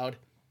out loud.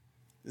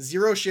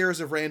 0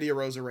 shares of Randy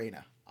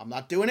Arozarena. I'm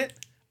not doing it.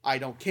 I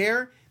don't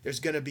care.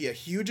 There's going to be a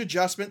huge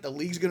adjustment. The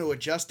league's going to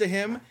adjust to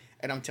him.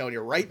 And I'm telling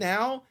you right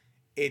now,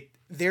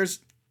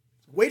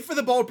 wait for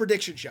the bold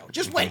prediction show.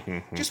 Just wait.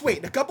 Just wait.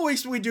 In a couple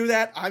weeks when we do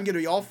that, I'm going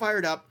to be all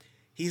fired up.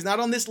 He's not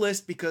on this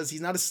list because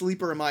he's not a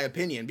sleeper in my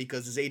opinion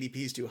because his ADP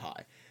is too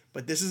high.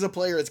 But this is a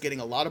player that's getting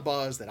a lot of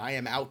buzz that I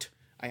am out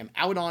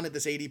on at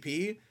this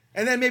ADP.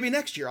 And then maybe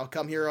next year I'll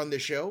come here on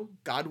this show,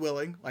 God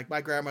willing, like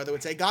my grandmother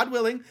would say, God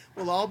willing,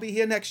 we'll all be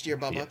here next year,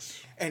 Bubba.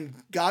 Yes. And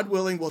God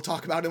willing, we'll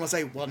talk about it and we'll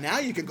say, well, now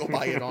you can go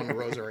buy it on the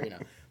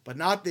Arozarena. But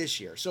not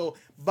this year. So,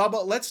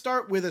 Bubba, let's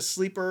start with a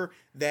sleeper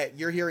that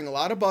you're hearing a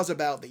lot of buzz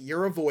about that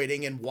you're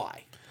avoiding and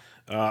why.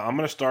 I'm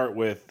going to start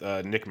with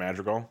Nick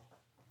Madrigal.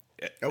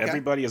 Okay.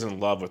 Everybody is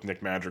in love with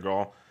Nick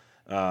Madrigal.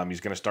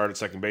 He's going to start at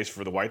second base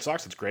for the White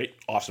Sox. That's great.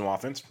 Awesome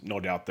offense. No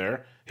doubt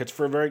there. Hits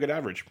for a very good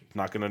average.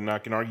 Not going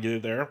to argue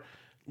there.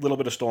 A little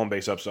bit of stolen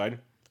base upside.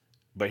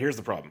 But here's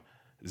the problem.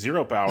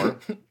 Zero power.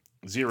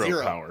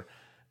 Zero power.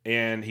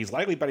 And he's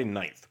likely batting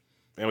ninth.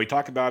 And we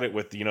talk about it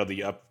with, the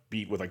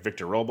upbeat with like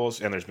Victor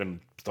Robles. And there's been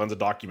tons of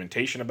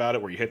documentation about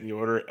it where you hit in the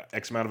order,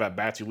 X amount of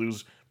at-bats you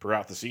lose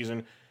throughout the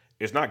season.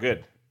 It's not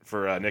good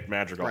for Nick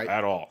Madrigal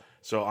at all.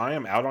 So I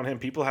am out on him.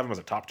 People have him as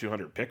a top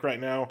 200 pick right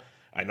now.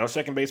 I know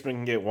second baseman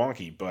can get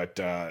wonky, but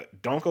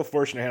don't go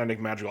forcing your hand on Nick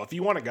Madrigal. If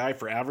you want a guy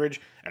for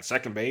average at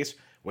second base,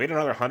 wait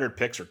another 100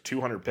 picks or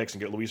 200 picks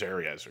and get Luis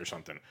Arias or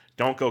something.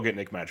 Don't go get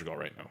Nick Madrigal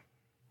right now.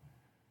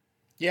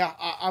 Yeah,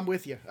 I'm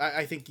with you.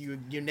 I think you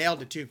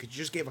nailed it too, because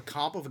you just gave a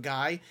comp of a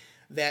guy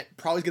that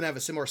probably is going to have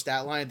a similar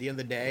stat line at the end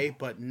of the day,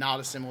 but not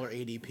a similar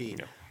ADP.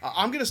 Yeah.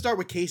 I'm going to start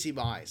with Casey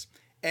Mize.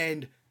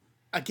 And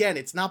again,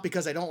 it's not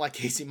because I don't like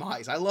Casey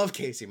Mize. I love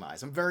Casey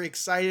Mize. I'm very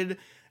excited,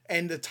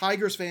 and the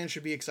Tigers fans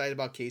should be excited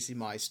about Casey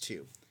Mize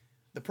too.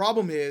 The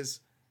problem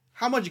is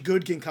how much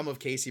good can come of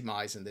Casey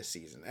Mize in this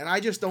season, and I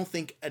just don't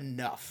think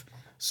enough.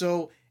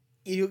 So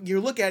you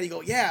look at it, you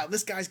go, yeah,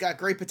 this guy's got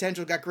great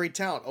potential, got great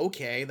talent.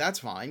 Okay, that's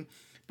fine.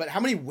 But how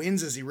many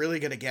wins is he really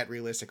going to get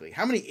realistically?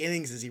 How many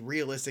innings is he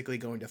realistically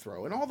going to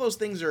throw? And all those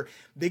things are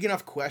big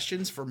enough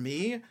questions for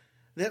me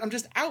that I'm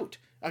just out.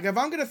 Like, if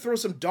I'm going to throw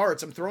some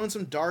darts, I'm throwing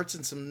some darts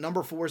and some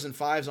number 4s and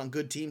 5s on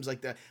good teams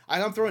like that.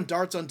 I'm throwing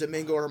darts on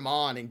Domingo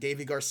Germán and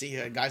Davey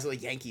Garcia and guys like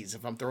the Yankees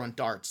if I'm throwing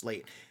darts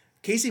late.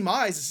 Casey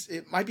Mize,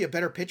 it might be a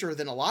better pitcher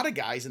than a lot of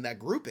guys in that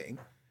grouping,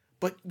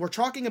 but we're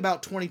talking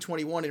about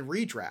 2021 in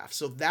redraft.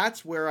 So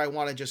that's where I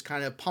want to just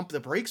kind of pump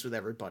the brakes with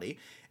everybody.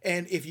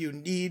 And if you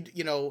need,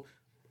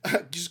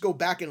 just go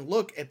back and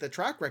look at the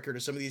track record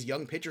of some of these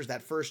young pitchers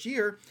that first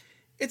year,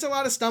 it's a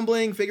lot of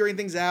stumbling, figuring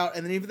things out,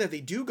 and then even if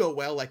they do go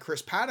well, like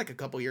Chris Paddock a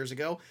couple years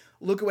ago,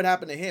 look at what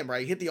happened to him,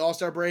 right? He hit the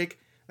All-Star break,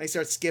 they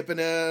start skipping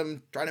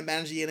him, trying to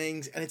manage the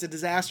innings, and it's a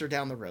disaster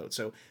down the road.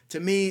 So to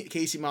me,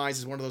 Casey Mize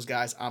is one of those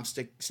guys I'm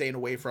staying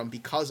away from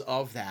because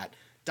of that.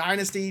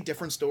 Dynasty,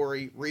 different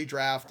story.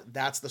 Redraft,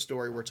 that's the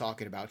story we're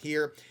talking about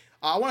here.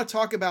 I want to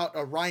talk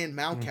about Ryan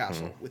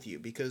Mountcastle with you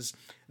because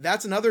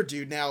that's another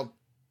dude. Now,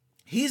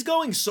 he's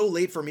going so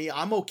late for me,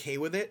 I'm okay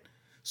with it.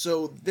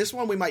 So this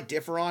one we might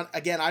differ on.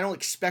 Again, I don't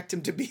expect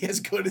him to be as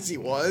good as he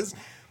was,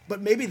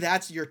 but maybe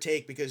that's your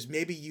take because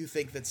maybe you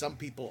think that some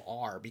people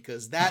are,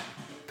 because that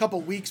couple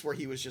weeks where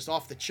he was just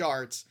off the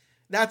charts,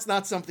 that's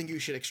not something you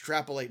should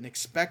extrapolate and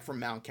expect from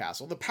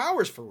Mountcastle. The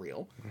power's for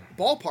real.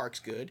 Ballpark's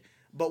good.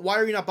 But why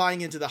are you not buying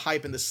into the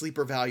hype and the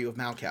sleeper value of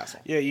Mountcastle?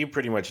 Yeah, you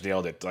pretty much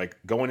nailed it. Like,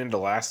 going into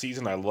last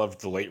season, I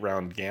loved the late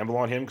round gamble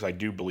on him because I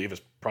do believe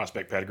his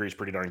prospect pedigree is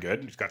pretty darn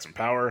good. He's got some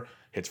power,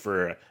 hits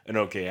for an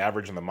okay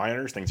average in the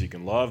minors, things you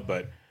can love.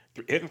 But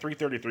hitting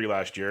 333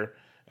 last year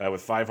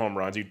with 5 home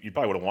runs, you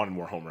probably would have wanted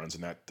more home runs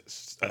in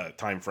that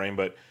time frame.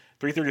 But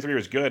 333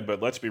 was good.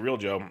 But let's be real,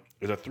 Joe.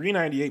 Is a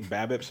 398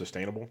 BABIP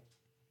sustainable?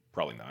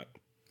 Probably not.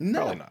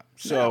 No, probably not.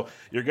 So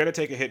you're going to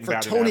take a hit in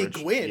batting Tony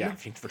average. Gwynn. Yeah,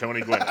 for Tony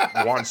Gwynn.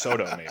 Juan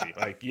Soto, maybe.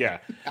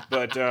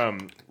 But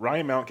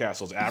Ryan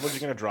Mountcastle's average is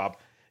going to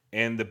drop.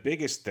 And the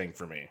biggest thing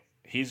for me,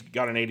 he's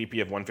got an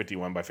ADP of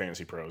 151 by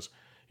Fantasy Pros.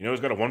 You know who's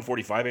got a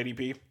 145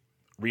 ADP?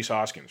 Rhys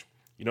Hoskins.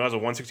 You know who has a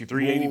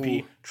 163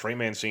 ADP? Trey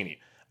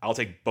Mancini. I'll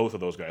take both of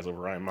those guys over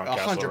Ryan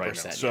Mountcastle right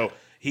now. So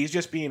he's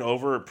just being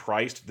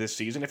overpriced this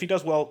season. If he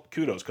does well,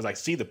 kudos, because I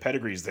see the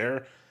pedigrees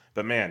there.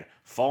 But man,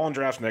 fall and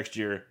drafts next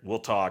year, we'll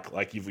talk.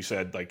 Like we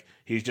said, like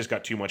he's just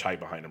got too much hype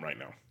behind him right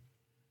now.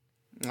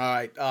 All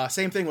right,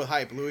 same thing with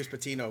hype. Luis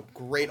Patino,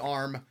 great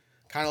arm,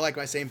 kind of like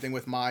my same thing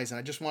with Mize. And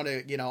I just want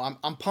to,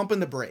 I'm pumping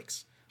the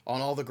brakes.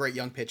 on all the great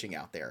young pitching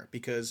out there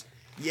because,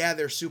 yeah,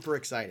 they're super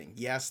exciting.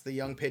 Yes, the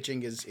young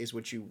pitching is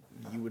what you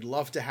would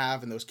love to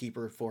have in those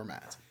keeper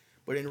formats.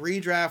 But in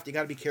redraft, you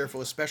got to be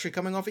careful, especially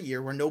coming off a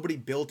year where nobody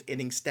built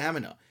inning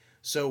stamina.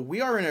 So we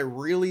are in a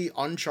really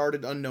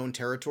uncharted, unknown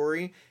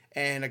territory.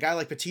 And a guy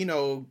like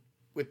Patino,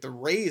 with the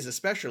Rays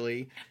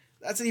especially,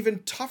 that's an even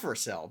tougher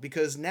sell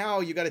because now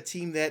you got a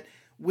team that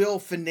will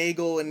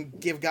finagle and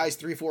give guys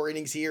 3-4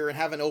 innings here and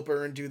have an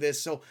opener and do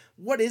this. So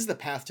what is the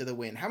path to the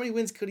win? How many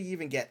wins could he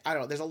even get? I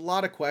don't know. There's a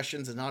lot of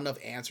questions and not enough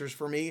answers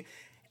for me.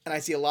 And I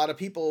see a lot of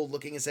people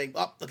looking and saying,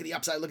 oh, look at the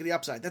upside, look at the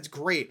upside. That's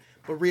great.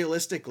 But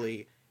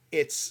realistically,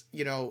 it's,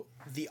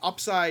 the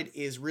upside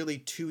is really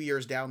 2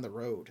 years down the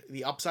road.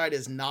 The upside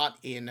is not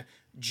in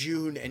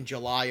June and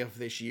July of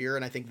this year.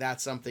 And I think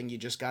that's something you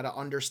just got to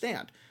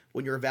understand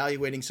when you're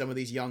evaluating some of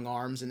these young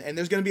arms. And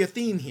there's going to be a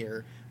theme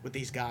here with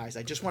these guys.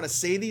 I just want to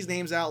say these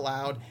names out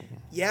loud.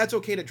 Yeah, it's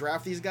okay to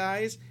draft these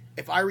guys.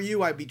 If I were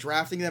you, I'd be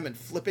drafting them and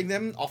flipping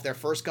them off their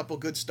first couple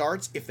good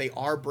starts. If they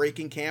are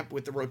breaking camp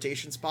with the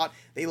rotation spot,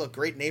 they look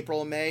great in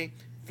April and May.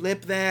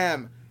 Flip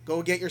them.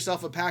 Go get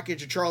yourself a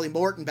package of Charlie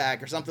Morton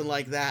back or something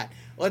like that.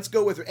 Let's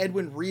go with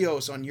Edwin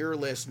Rios on your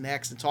list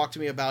next and talk to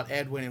me about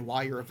Edwin and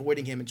why you're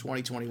avoiding him in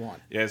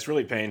 2021. Yeah, this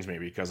really pains me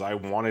because I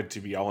wanted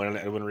to be all in on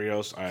Edwin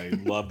Rios. I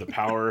love the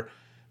power,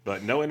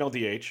 but no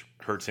NLDH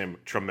hurts him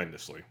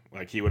tremendously.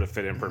 Like he would have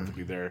fit in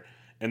perfectly there.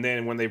 And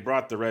then when they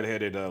brought the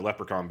redheaded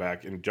leprechaun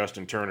back in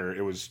Justin Turner,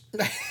 it was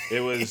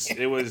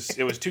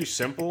too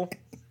simple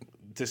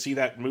to see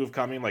that move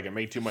coming. Like it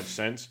made too much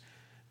sense.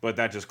 But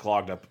that just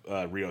clogged up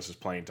Rios'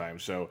 playing time.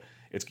 So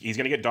he's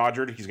going to get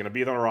dodgered. He's going to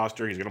be on the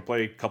roster. He's going to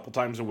play a couple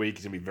times a week.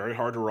 He's going to be very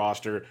hard to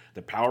roster.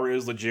 The power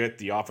is legit.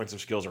 The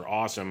offensive skills are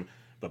awesome.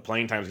 But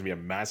playing time is going to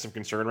be a massive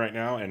concern right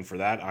now. And for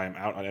that, I am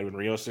out on Edwin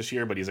Rios this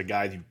year. But he's a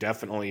guy you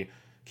definitely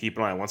keep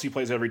an eye on. Once he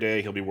plays every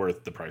day, he'll be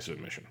worth the price of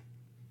admission.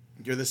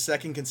 You're the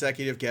second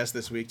consecutive guest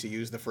this week to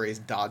use the phrase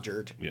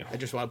 "dodgered." Yeah. I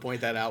just want to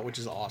point that out, which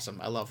is awesome.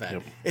 I love that.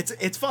 Yep.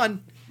 It's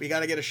fun. We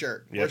got to get a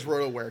shirt. Yep. Where's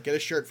RotoWear? Get a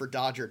shirt for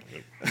 "dodgered."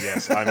 Yep.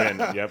 Yes, I'm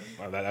in. Yep,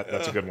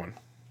 that's a good one.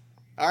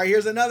 All right,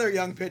 here's another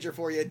young pitcher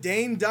for you,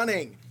 Dane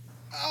Dunning.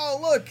 Oh,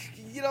 look,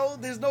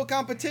 there's no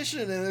competition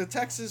in the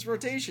Texas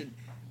rotation.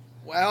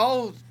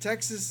 Well,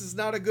 Texas is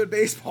not a good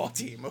baseball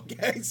team,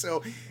 okay?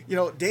 So,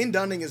 Dane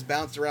Dunning has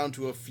bounced around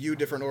to a few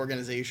different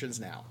organizations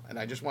now, and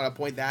I just want to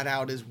point that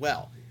out as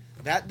well.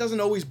 That doesn't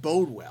always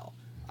bode well.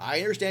 I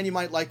understand you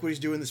might like what he's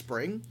doing in the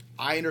spring.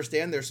 I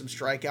understand there's some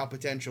strikeout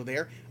potential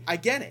there. I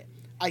get it.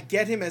 I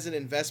get him as an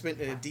investment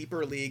in a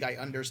deeper league. I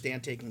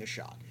understand taking a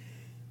shot.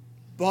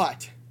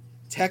 But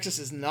Texas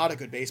is not a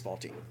good baseball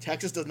team.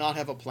 Texas does not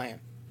have a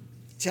plan.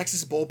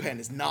 Texas bullpen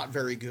is not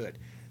very good.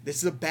 This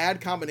is a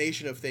bad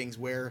combination of things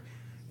where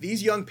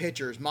these young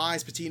pitchers,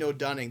 Mize, Patino,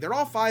 Dunning, they're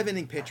all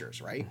 5-inning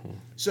pitchers, right? Mm-hmm.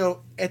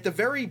 So at the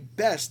very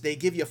best, they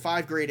give you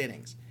 5 great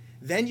innings.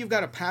 Then you've got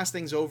to pass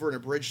things over and a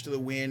bridge to the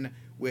win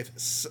with,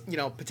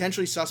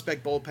 potentially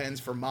suspect bullpens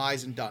for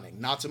Mize and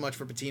Dunning. Not so much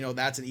for Patino.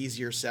 That's an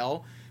easier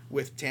sell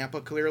with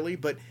Tampa, clearly.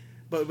 But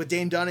with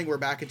Dane Dunning, we're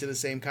back into the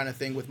same kind of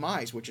thing with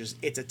Mize, which is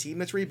it's a team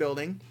that's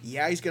rebuilding.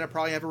 Yeah, he's going to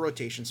probably have a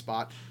rotation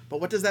spot. But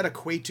what does that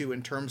equate to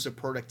in terms of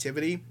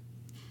productivity?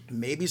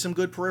 Maybe some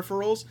good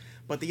peripherals.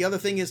 But the other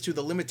thing is, too,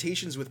 the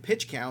limitations with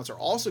pitch counts are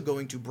also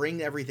going to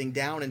bring everything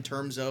down in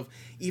terms of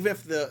even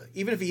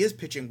if he is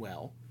pitching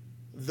well,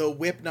 the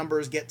whip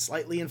numbers get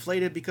slightly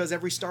inflated because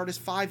every start is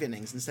 5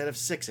 innings instead of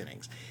 6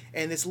 innings.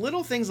 And it's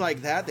little things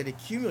like that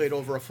accumulate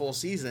over a full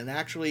season and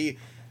actually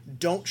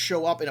don't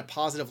show up in a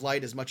positive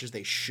light as much as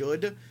they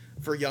should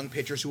for young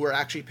pitchers who are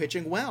actually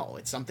pitching well.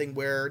 It's something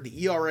where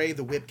the ERA,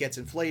 the whip gets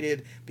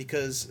inflated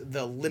because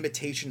the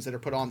limitations that are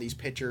put on these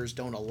pitchers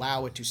don't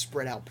allow it to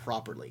spread out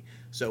properly.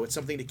 So it's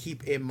something to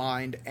keep in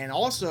mind. And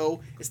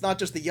also, it's not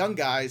just the young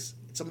guys,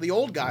 it's some of the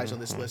old guys on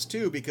this list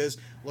too, because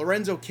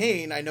Lorenzo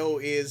Cain, I know,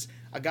 is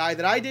a guy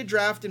that I did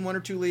draft in 1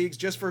 or 2 leagues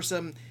just for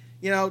some,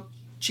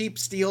 cheap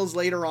steals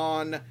later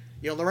on.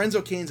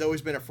 Lorenzo Cain's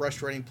always been a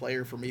frustrating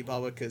player for me,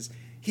 Bubba, because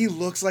he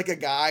looks like a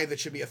guy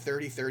that should be a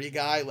 30-30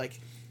 guy. Like,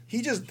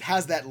 he just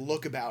has that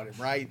look about him,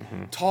 right?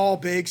 Mm-hmm. Tall,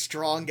 big,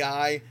 strong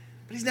guy,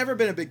 but he's never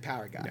been a big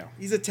power guy. No.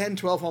 He's a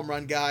 10-12 home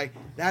run guy.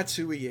 That's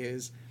who he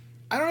is.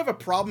 I don't have a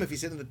problem if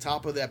he's in the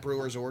top of that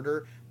Brewers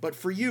order, but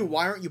for you,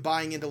 why aren't you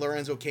buying into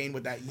Lorenzo Cain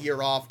with that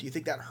year off? Do you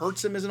think that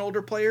hurts him as an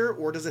older player,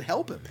 or does it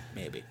help him,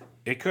 maybe?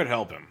 It could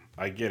help him.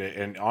 I get it.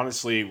 And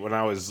honestly, when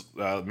I was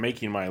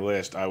making my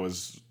list,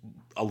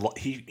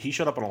 he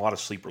showed up on a lot of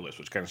sleeper lists,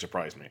 which kind of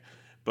surprised me.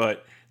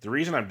 But the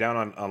reason I'm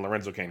down on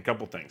Lorenzo Cain, a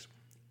couple things.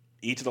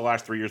 Each of the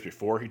last 3 years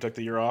before he took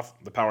the year off,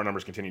 the power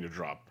numbers continue to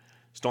drop.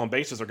 Stolen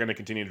bases are going to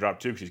continue to drop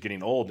too because he's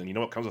getting old. And you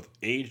know what comes with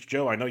age,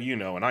 Joe? I know you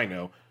know, and I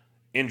know.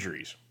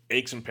 Injuries,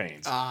 aches and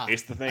pains.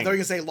 It's the thing. I thought you were going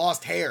to say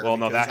lost hair. Well,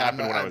 no, that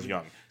happened when I was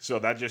young. So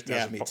that just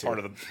is part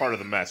of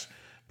the mess.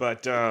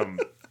 But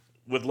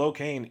with Lo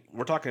Cain,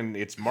 we're talking,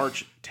 it's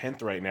March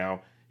 10th right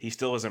now. He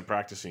still isn't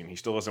practicing. He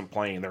still isn't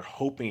playing. They're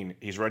hoping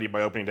he's ready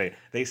by opening day.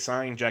 They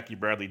signed Jackie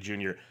Bradley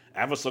Jr.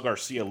 Avisail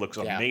Garcia looks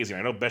amazing.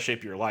 I know best shape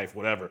of your life,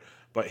 whatever,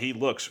 but he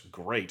looks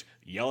great.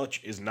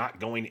 Yelich is not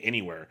going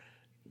anywhere.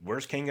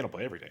 Where's Kane going to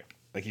play every day?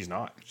 Like, he's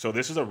not. So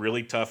this is a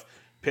really tough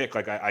pick.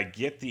 Like, I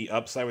get the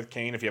upside with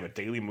Kane. If you have a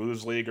daily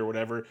moves league or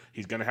whatever,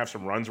 he's going to have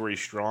some runs where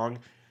he's strong.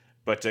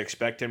 But to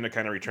expect him to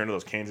kind of return to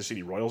those Kansas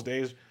City Royals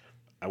days,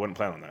 I wouldn't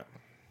plan on that.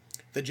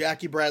 The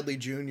Jackie Bradley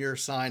Jr.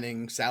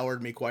 signing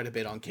soured me quite a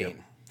bit on Kane. Yep.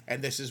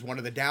 And this is one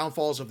of the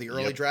downfalls of the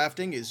early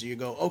drafting is you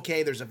go,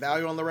 okay, there's a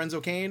value on Lorenzo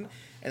Cain,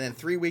 and then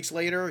 3 weeks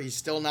later, he's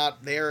still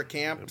not there at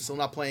camp, still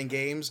not playing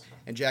games,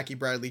 and Jackie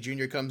Bradley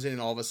Jr. comes in, and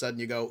all of a sudden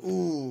you go,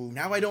 ooh,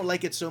 now I don't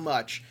like it so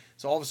much.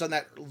 So all of a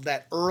sudden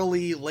that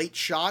early, late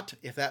shot,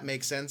 if that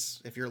makes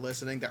sense, if you're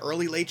listening, the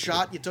early, late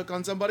shot you took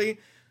on somebody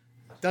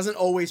doesn't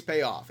always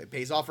pay off. It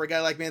pays off for a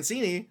guy like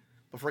Mancini,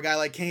 but for a guy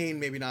like Kane,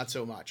 maybe not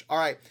so much. All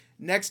right,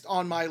 next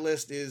on my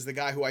list is the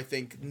guy who I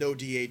think no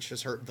DH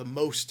has hurt the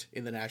most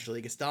in the National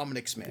League. It's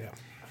Dominic Smith. Yeah.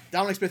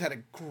 Dominic Smith had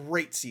a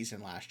great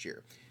season last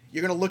year.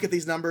 You're going to look at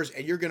these numbers,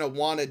 and you're going to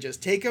want to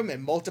just take them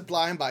and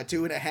multiply them by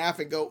 2.5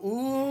 and go,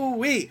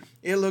 ooh-wee,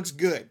 it looks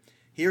good.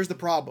 Here's the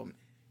problem.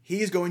 He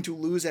is going to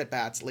lose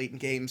at-bats late in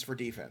games for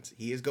defense.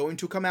 He is going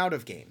to come out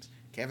of games.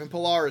 Kevin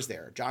Pillar is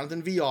there.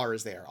 Jonathan Villar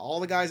is there. All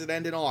the guys that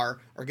end in R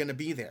are going to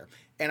be there.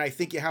 And I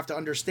think you have to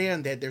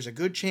understand that there's a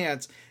good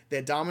chance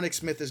that Dominic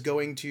Smith is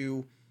going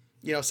to,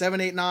 7,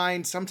 8,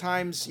 9.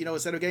 Sometimes,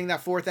 instead of getting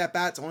that 4th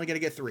at-bat, it's only going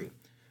to get 3.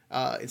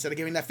 Instead of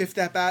giving that 5th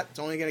at-bat, it's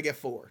only going to get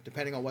 4,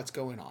 depending on what's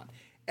going on.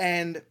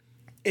 And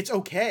it's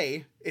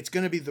okay. It's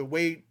going to be the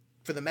way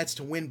for the Mets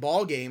to win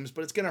ball games,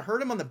 but it's going to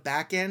hurt him on the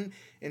back end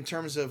in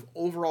terms of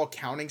overall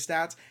counting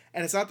stats.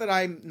 And it's not that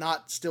I'm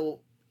not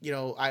still...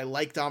 I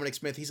like Dominic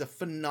Smith. He's a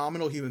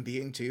phenomenal human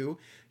being, too.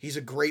 He's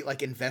a great,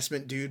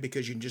 investment dude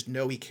because you just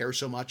know he cares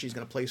so much. He's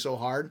going to play so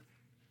hard.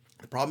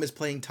 The problem is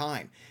playing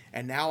time.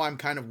 And now I'm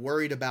kind of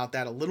worried about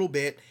that a little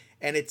bit.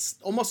 And it's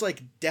almost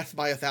like death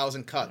by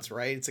 1,000 cuts,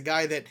 right? It's a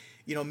guy that,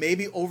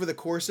 maybe over the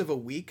course of a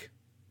week,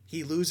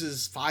 he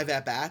loses 5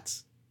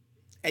 at-bats.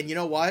 And you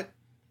know what?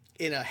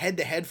 In a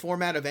head-to-head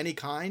format of any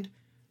kind,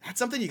 that's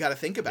something you got to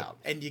think about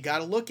and you got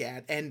to look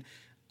at. And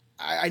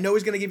I know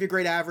he's going to give you a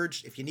great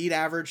average. If you need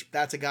average,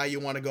 that's a guy you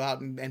want to go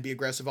out and be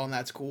aggressive on.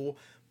 That's cool.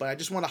 But I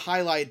just want to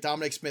highlight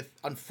Dominic Smith.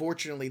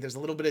 Unfortunately, there's a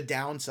little bit of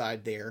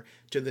downside there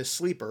to this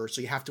sleeper. So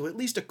you have to at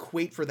least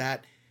equate for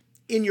that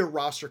in your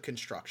roster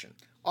construction.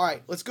 All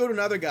right, let's go to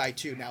another guy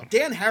too. Now,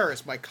 Dan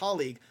Harris, my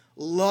colleague,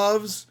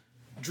 loves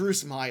Drew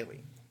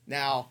Smyly.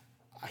 Now,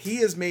 he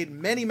has made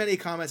many, many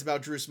comments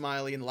about Drew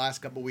Smyly in the last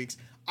couple weeks.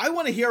 I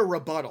want to hear a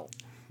rebuttal.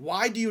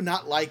 Why do you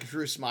not like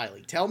Drew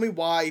Smyly? Tell me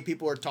why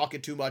people are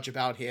talking too much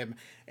about him,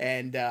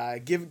 and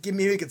give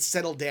me we could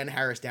settle Dan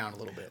Harris down a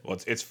little bit. Well,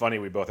 it's funny.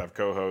 We both have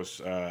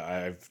co-hosts. I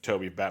have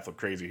Toby Batflip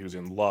Crazy, who's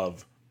in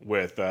love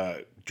with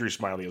Drew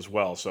Smyly as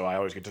well. So I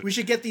always get to. We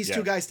should get these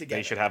two guys together.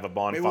 They should have a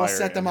bonfire. Maybe we'll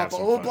set them up.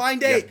 Oh, blind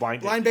date. Yes,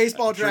 blind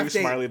baseball draft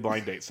Drew date. Smyly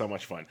blind date. So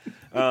much fun.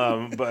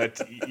 But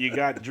you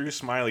got Drew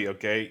Smyly.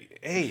 Okay,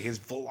 hey, his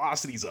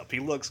velocity's up. He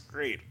looks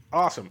great.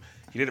 Awesome.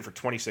 He did it for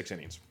 26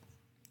 innings.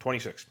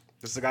 26.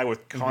 This is a guy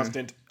with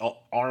constant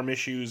arm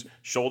issues,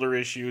 shoulder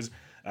issues.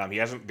 He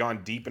hasn't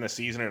gone deep in a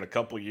season in a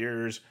couple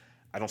years.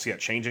 I don't see that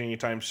changing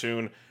anytime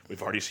soon.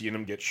 We've already seen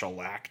him get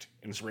shellacked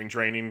in spring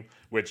training,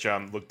 which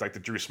looked like the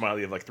Drew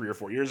Smyly of 3 or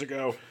 4 years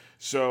ago.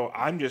 So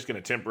I'm just going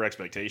to temper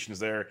expectations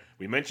there.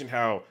 We mentioned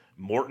how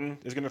Morton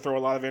is going to throw a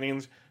lot of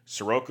innings.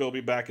 Soroka will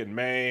be back in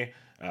May.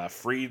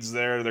 Fried's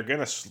there.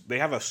 They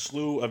have a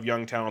slew of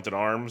young, talented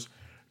arms.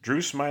 Drew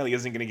Smyly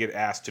isn't going to get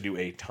asked to do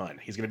a ton.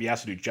 He's going to be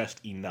asked to do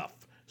just enough.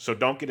 So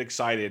don't get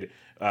excited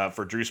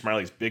for Drew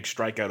Smyly's big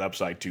strikeout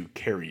upside to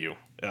carry you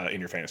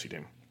in your fantasy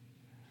team.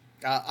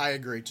 I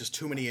agree. Just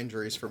too many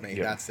injuries for me.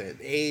 Yep. That's it.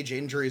 Age,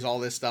 injuries, all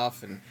this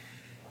stuff. And,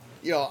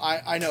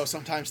 I know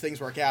sometimes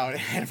things work out.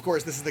 And, of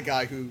course, this is the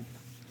guy who,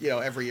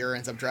 every year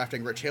ends up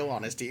drafting Rich Hill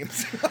on his team.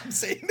 So I'm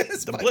saying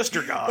this.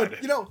 Blister God.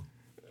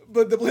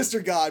 But the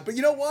blister God. But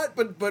you know what?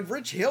 But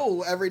Rich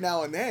Hill, every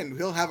now and then,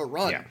 he'll have a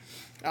run. Yeah.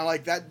 I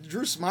like that.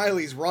 Drew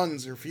Smyly's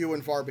runs are few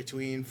and far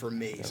between for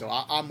me. So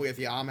I'm with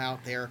you. I'm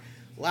out there.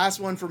 Last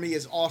one for me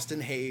is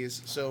Austin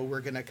Hayes. So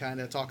we're going to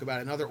kind of talk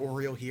about another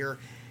Oriole here.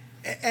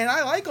 And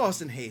I like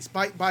Austin Hayes.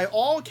 By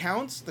all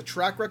accounts, the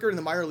track record in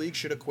the minor league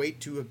should equate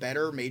to a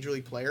better major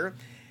league player.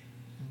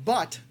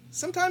 But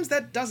sometimes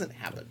that doesn't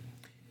happen.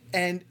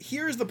 And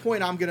here's the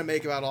point I'm going to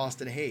make about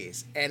Austin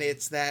Hayes. And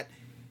it's that,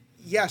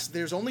 yes,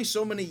 there's only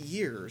so many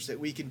years that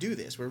we can do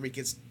this, where we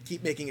can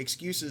keep making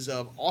excuses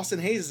of Austin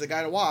Hayes is a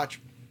guy to watch.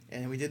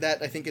 And we did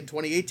that, I think, in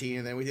 2018,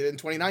 and then we did it in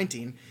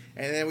 2019,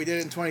 and then we did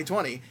it in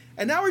 2020.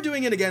 And now we're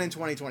doing it again in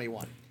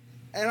 2021.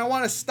 And I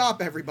want to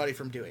stop everybody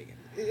from doing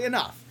it.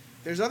 Enough.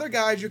 There's other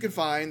guys you can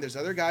find. There's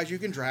other guys you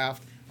can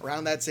draft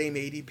around that same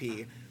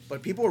ADP.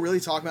 But people are really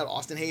talking about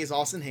Austin Hayes.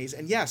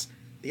 And yes,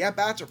 the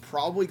at-bats are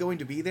probably going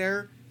to be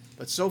there.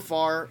 But so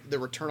far, the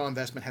return on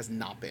investment has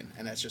not been.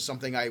 And that's just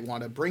something I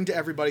want to bring to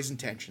everybody's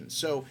attention.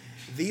 So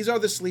these are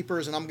the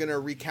sleepers, and I'm going to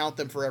recount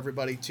them for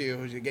everybody,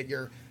 too, to get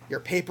your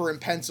paper and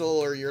pencil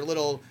or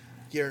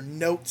your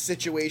note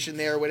situation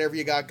there, whatever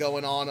you got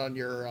going on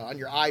your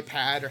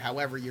iPad or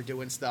however you're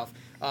doing stuff.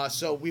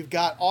 So we've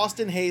got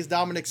Austin Hayes,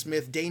 Dominic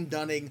Smith, Dane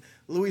Dunning,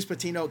 Luis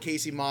Patino,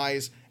 Casey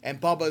Mize, and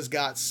Bubba's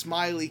got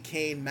Smiley,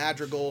 Kane,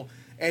 Madrigal,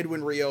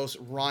 Edwin Rios,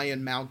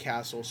 Ryan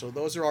Mountcastle. So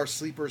those are our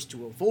sleepers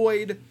to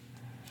avoid.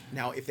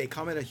 Now, if they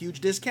come at a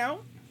huge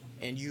discount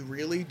and you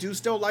really do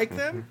still like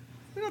them,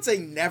 we don't say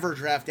never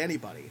draft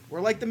anybody.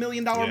 We're like the $1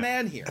 million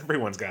man here.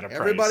 Everyone's got a price.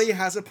 Everybody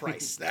has a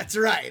price. That's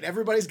right.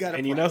 Everybody's got a price.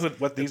 And you know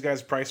what these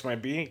guys' price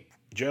might be,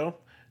 Joe?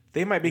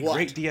 They might be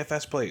great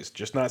DFS plays,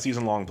 just not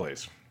season-long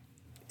plays.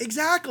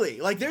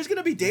 Exactly. Like, there's going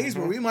to be days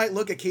where we might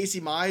look at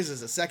Casey Mize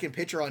as a second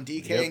pitcher on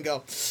DK and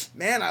go,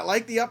 man, I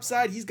like the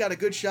upside. He's got a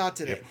good shot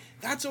today. Yep.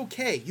 That's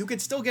okay. You can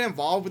still get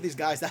involved with these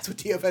guys. That's what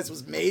DFS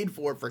was made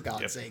for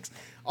God's sakes.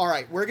 All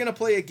right, we're going to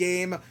play a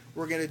game.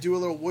 We're going to do a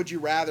little Would You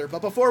Rather.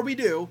 But before we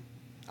do,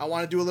 I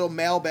want to do a little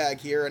mailbag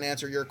here and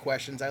answer your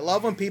questions. I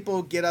love when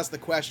people get us the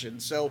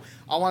questions. So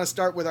I want to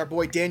start with our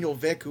boy Daniel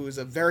Vick, who is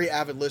a very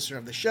avid listener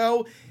of the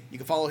show. You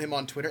can follow him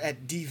on Twitter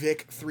at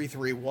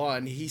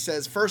dvic331. He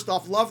says, first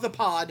off, love the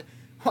pod.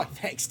 Oh,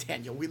 thanks,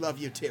 Daniel. We love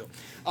you too.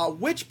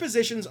 Which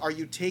positions are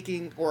you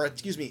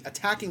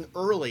attacking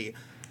early,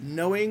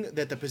 knowing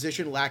that the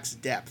position lacks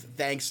depth?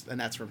 Thanks, and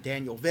that's from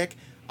Daniel Vick.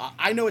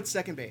 I know it's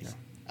second base.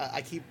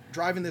 I keep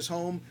driving this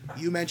home.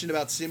 You mentioned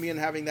about Semien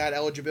having that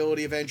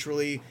eligibility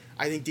eventually.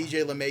 I think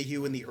DJ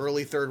LeMahieu in the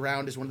early third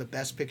round is one of the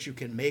best picks you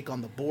can make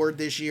on the board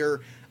this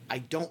year. I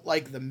don't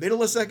like the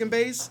middle of second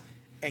base,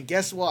 and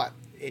guess what?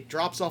 It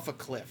drops off a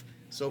cliff.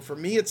 So for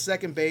me, it's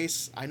second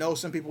base. I know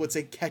some people would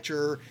say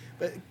catcher,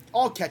 but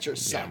all catchers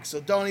suck,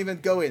 so don't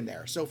even go in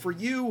there. So for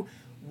you,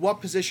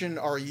 what position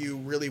are you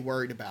really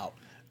worried about?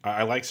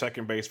 I like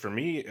second base. For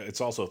me,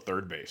 it's also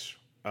third base.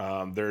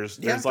 There's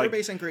third like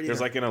base and great there's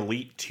either. like an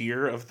elite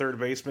tier of third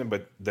baseman,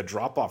 but the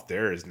drop off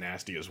there is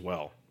nasty as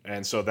well.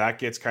 And so that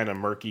gets kind of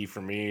murky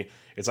for me.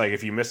 It's like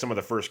if you miss some of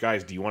the first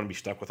guys, do you want to be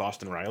stuck with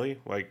Austin Riley?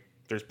 Like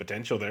there's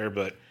potential there,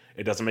 but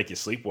it doesn't make you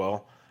sleep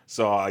well.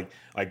 So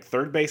like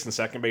third base and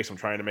second base, I'm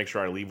trying to make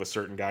sure I leave with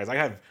certain guys. I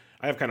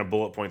have kind of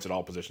bullet points at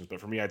all positions,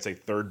 but for me, I'd say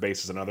third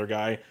base is another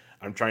guy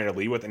I'm trying to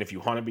leave with. And if you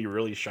want to be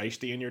really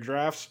shiesty in your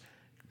drafts,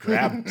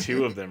 grab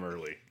two of them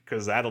early,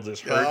 because that'll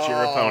just hurt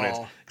your opponents.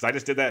 Because I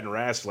just did that in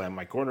Raslam,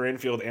 my corner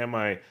infield and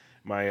my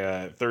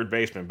third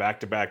baseman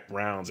back-to-back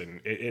rounds,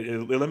 and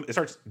it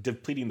starts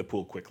depleting the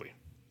pool quickly.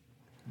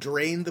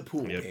 Drain the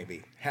pool,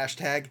 baby.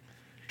 Hashtag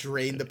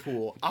drain the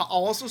pool. I'll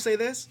also say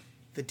this.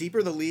 The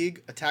deeper the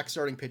league, attack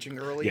starting pitching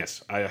early.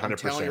 Yes, I 100%. I'm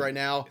telling you right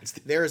now,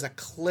 there is a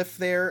cliff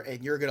there,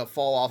 and you're going to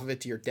fall off of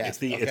it to your death. It's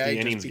the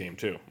innings game,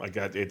 too. Like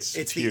it's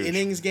huge. The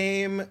innings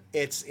game.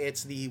 It's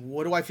the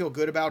what do I feel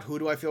good about, who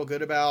do I feel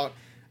good about,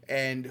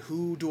 and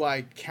who do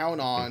I count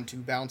on to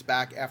bounce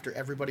back after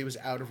everybody was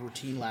out of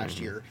routine last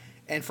year.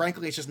 And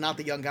frankly, it's just not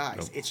the young guys.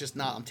 Nope. It's just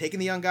not. I'm taking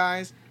the young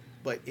guys,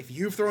 but if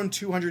you've thrown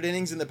 200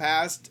 innings in the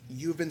past,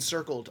 you've been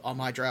circled on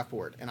my draft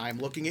board, and I'm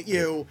looking at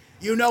you.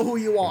 You know who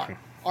you are.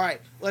 All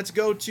right, let's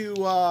go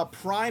to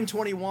Prime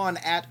 21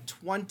 at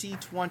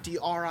 2020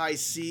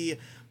 RIC.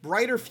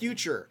 Brighter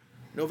future.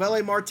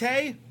 Novelle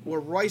Marte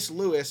or Royce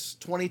Lewis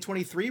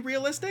 2023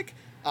 realistic?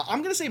 I'm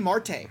going to say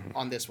Marte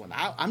on this one.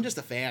 I'm just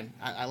a fan.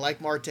 I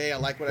like Marte. I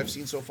like what I've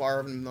seen so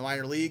far in the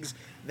minor leagues.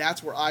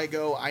 That's where I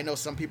go. I know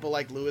some people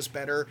like Lewis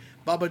better.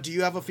 Bubba, do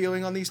you have a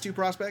feeling on these two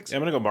prospects? Yeah,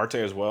 I'm going to go Marte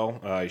as well.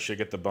 He should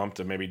get the bump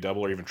to maybe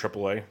double or even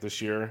triple A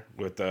this year.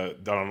 I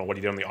don't know what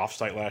he did on the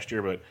offsite last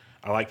year, but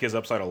I like his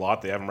upside a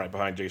lot. They have him right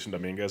behind Jason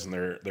Dominguez in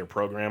their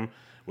program,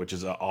 which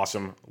is an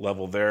awesome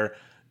level there.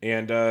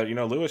 And,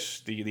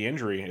 Lewis, the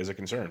injury is a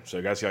concern. So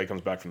you got to see how he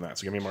comes back from that.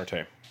 So give me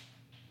Marte.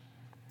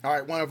 All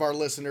right, one of our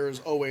listeners,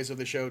 always of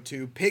the show,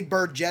 too.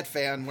 Pigbird Jet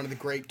Fan, one of the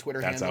great Twitter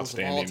handles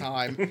of all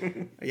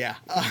time. Yeah.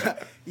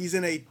 He's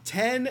in a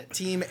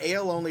 10-team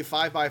AL-only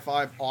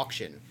 5x5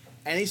 auction.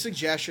 Any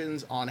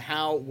suggestions on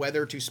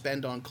whether to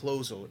spend on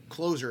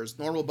closers?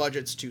 Normal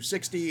budget's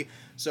 $260,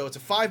 so it's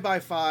a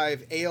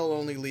 5x5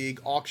 AL-only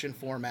league auction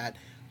format.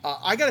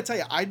 I got to tell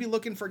you, I'd be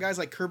looking for guys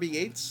like Kirby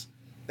Yates.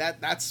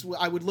 That's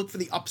I would look for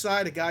the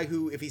upside, a guy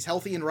who, if he's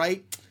healthy and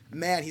right,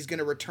 man, he's going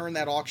to return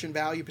that auction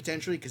value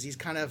potentially because he's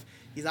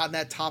not in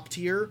that top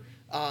tier.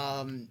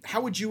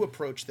 How would you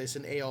approach this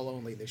in AL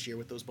only this year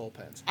with those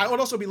bullpens? I would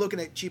also be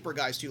looking at cheaper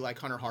guys too, like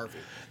Hunter Harvey.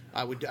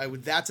 I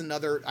would. That's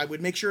another. I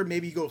would make sure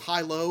maybe you go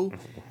high low.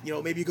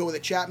 Maybe you go with a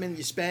Chapman,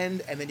 you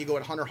spend, and then you go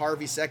at Hunter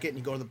Harvey second, and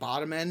you go to the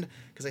bottom end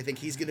because I think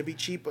he's going to be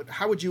cheap. But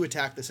how would you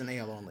attack this in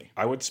AL only?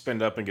 I would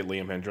spend up and get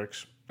Liam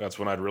Hendriks. That's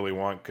what I'd really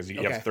want because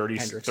you have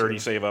 30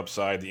 save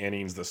upside, the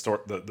innings, the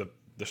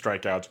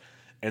strikeouts.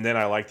 And then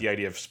I like the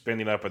idea of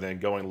spending up and then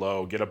going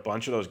low. Get a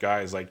bunch of those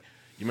guys. Like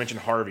you mentioned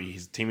Harvey,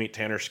 his teammate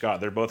Tanner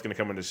Scott. They're both going to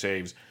come into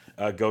saves.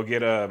 Go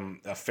get a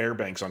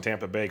Fairbanks on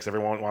Tampa Bay because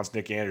everyone wants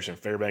Nick Anderson.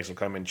 Fairbanks will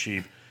come in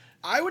cheap.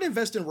 I would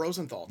invest in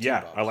Rosenthal, too.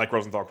 Yeah, I like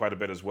Rosenthal quite a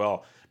bit as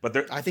well.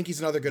 But I think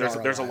he's another good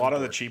There's a lot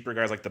of the cheaper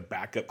guys like the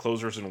backup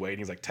closers and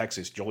waiting, like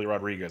Texas, Jolie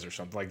Rodriguez or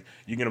something. Like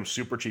you can get them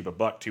super cheap, $1,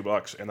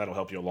 $2, and that'll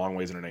help you a long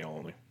ways in an AL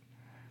only.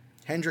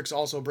 Hendricks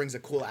also brings a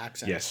cool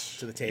accent Yes.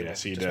 to the table.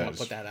 Yes, he Just want does.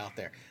 to put that out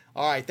there.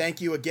 All right,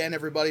 thank you again,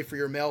 everybody, for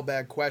your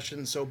mailbag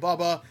questions. So,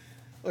 Bubba,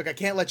 look, I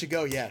can't let you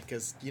go yet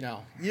because,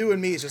 you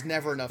and me is just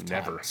never enough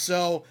time. Never.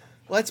 So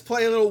let's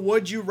play a little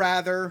Would You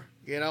Rather.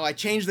 I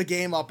changed the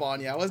game up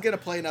on you. I was going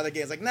to play another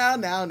game. It's like, no.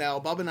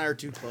 Bubba and I are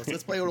too close.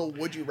 Let's play a little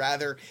Would You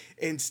Rather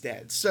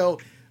instead. So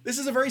this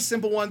is a very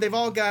simple one. They've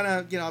all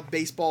got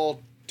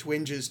baseball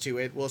twinges to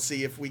it. We'll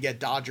see if we get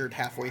dodgered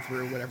halfway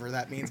through, whatever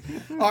that means.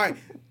 All right.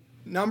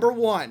 Number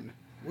one.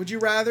 Would you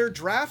rather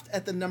draft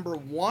at the number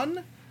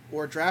 1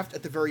 or draft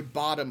at the very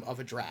bottom of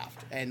a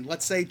draft? And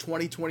let's say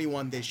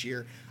 2021 this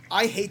year.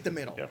 I hate the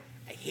middle. Yeah.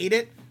 I hate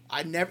it.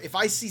 If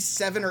I see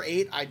 7 or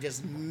 8, I'm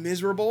just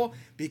miserable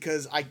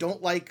because I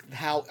don't like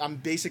how I'm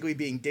basically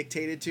being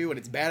dictated to, and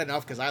it's bad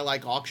enough because I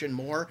like auction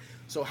more.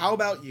 So how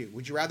about you?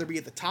 Would you rather be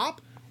at the top,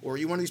 or are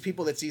you one of these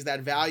people that sees that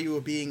value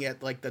of being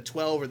at like the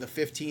 12 or the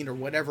 15 or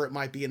whatever it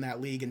might be in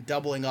that league and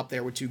doubling up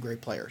there with 2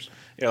 great players?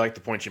 Yeah, I like the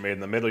point you made. In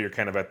the middle, you're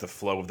kind of at the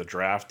flow of the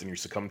draft and you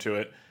succumb to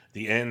it.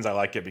 The ends, I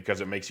like it because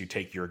it makes you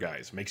take your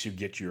guys, makes you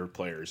get your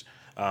players.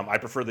 I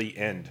prefer the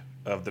end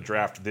of the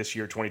draft this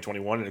year,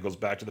 2021, and it goes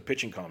back to the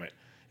pitching comment.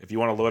 If you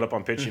want to load up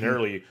on pitching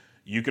early,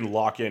 you can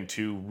lock in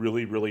 2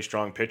 really, really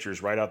strong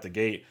pitchers right out the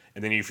gate,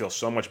 and then you feel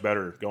so much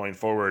better going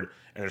forward,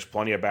 and there's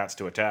plenty of bats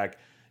to attack.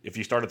 If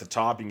you start at the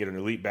top, you can get an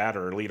elite bat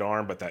or elite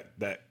arm, but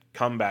that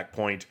comeback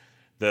point,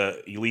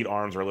 the elite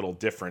arms are a little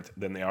different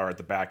than they are at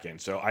the back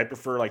end. So I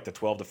prefer like the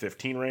 12 to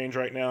 15 range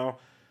right now,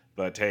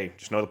 but hey,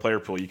 just know the player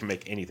pool. You can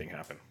make anything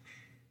happen.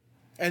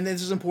 And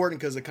this is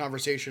important because the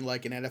conversation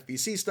like in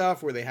NFBC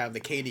stuff where they have the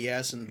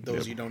KDS, and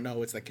those you don't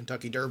know, it's the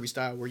Kentucky Derby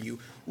style where you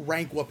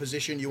rank what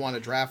position you want to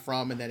draft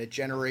from and then it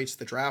generates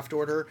the draft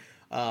order.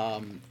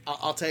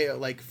 I'll tell you,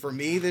 like for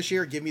me this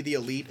year, give me the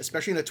elite,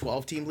 especially in a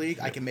 12-team league.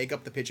 I can make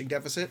up the pitching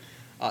deficit.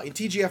 In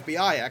TGFBI,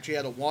 I actually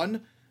had a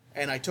 1,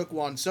 and I took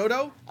Juan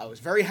Soto. I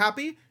was very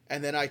happy.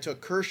 And then I took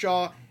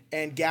Kershaw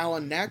and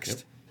Gallen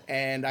next.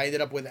 And I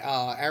ended up with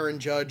Aaron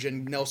Judge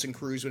and Nelson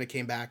Cruz when it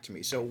came back to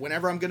me. So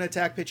whenever I'm going to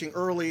attack pitching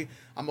early,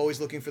 I'm always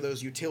looking for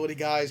those utility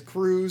guys.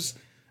 Cruz,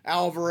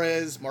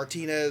 Alvarez,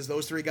 Martinez,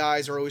 those 3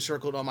 guys are always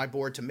circled on my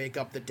board to make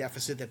up the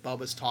deficit that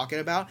Bubba's talking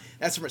about.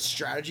 That's from a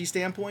strategy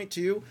standpoint,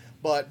 too.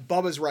 But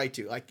Bubba's right,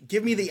 too. Like,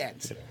 give me the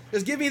ends.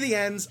 Just give me the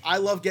ends. I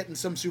love getting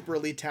some super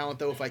elite talent,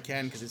 though, if I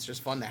can, because it's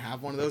just fun to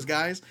have one of those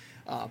guys.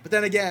 But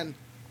then again,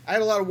 I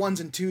had a lot of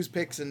 1s and 2s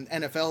picks in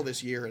NFL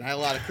this year, and I had a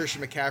lot of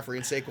Christian McCaffrey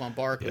and Saquon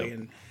Barkley,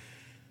 and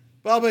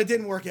but it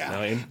didn't work out.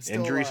 No,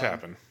 injuries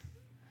happen.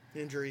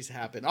 Injuries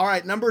happen. All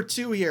right, number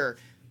 2 here.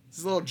 This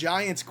is a little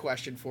Giants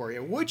question for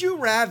you. Would you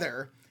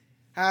rather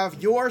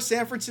have your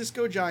San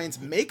Francisco Giants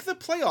make the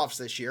playoffs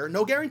this year,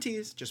 no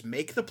guarantees, just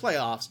make the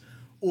playoffs,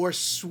 or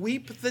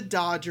sweep the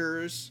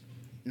Dodgers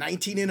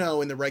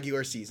 19-0 in the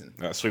regular season?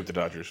 Sweep the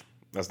Dodgers.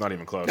 That's not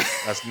even close.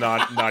 That's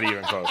not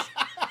even close.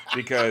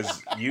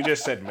 Because you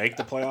just said make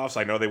the playoffs.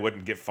 I know they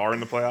wouldn't get far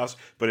in the playoffs,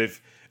 but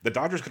if the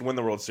Dodgers could win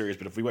the World Series,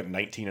 but if we went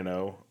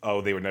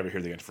 19-0, they would never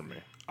hear the answer from me.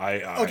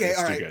 Okay,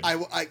 all right.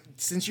 I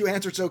since you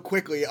answered so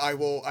quickly, I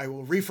will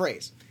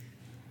rephrase.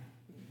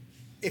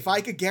 If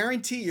I could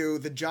guarantee you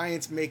the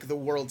Giants make the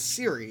World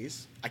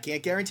Series, I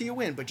can't guarantee you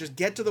win, but just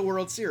get to the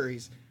World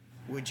Series,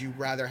 would you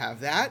rather have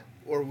that,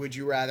 or would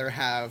you rather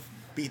have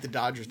beat the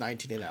Dodgers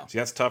 19-0? See,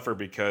 that's tougher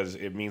because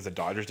it means the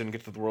Dodgers didn't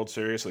get to the World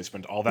Series, so they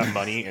spent all that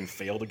money and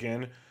failed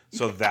again.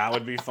 So that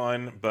would be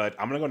fun, but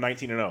I'm gonna go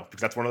 19-0 because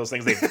that's one of those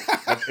things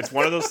it's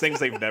one of those things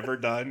they've never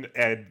done,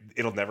 and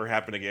it'll never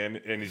happen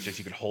again. And it's just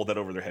you could hold that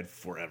over their head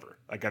forever.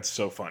 Like that's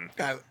so fun.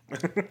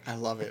 I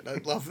love it.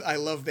 I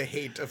love the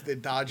hate of the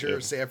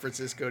Dodgers San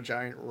Francisco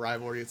Giant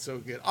rivalry. It's so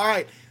good. All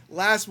right,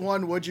 last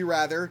one. Would you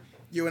rather?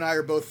 You and I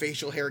are both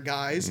facial hair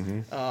guys.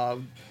 Me,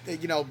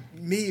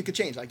 you could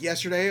change. Like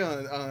yesterday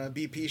on a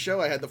BP show,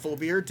 I had the full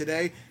beard.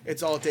 Today,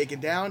 it's all taken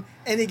down.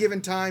 Any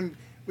given time,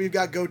 we've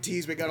got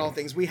goatees, we got all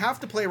things. We have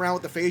to play around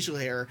with the facial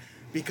hair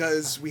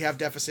because we have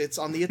deficits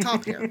on the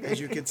top hair, as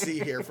you can see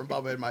here from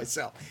Bubba and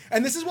myself.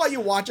 And this is why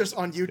you watch us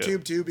on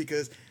YouTube, too,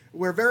 because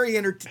we're very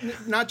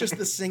not just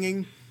the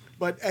singing,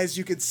 but as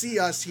you can see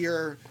us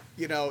here,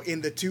 in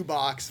the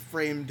 2-box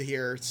framed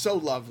here, so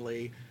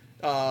lovely.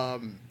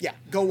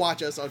 Go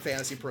watch us on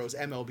Fantasy Pros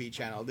MLB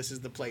channel. This is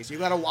the place. You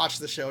got to watch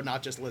the show,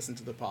 not just listen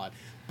to the pod.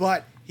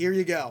 But here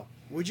you go.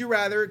 Would you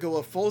rather go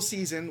a full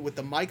season with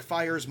the Mike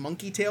Fiers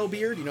monkey tail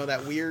beard? You know,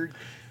 that weird,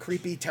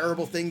 creepy,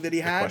 terrible thing that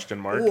he had? Question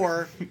mark.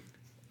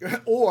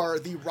 Or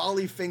the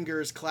Raleigh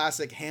Fingers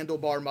classic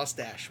handlebar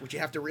mustache, which you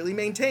have to really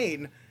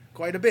maintain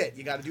quite a bit.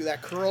 You got to do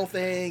that curl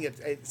thing.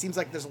 It seems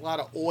like there's a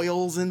lot of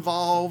oils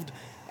involved.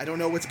 I don't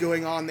know what's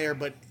going on there,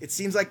 but it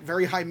seems like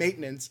very high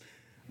maintenance.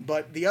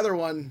 But the other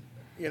one,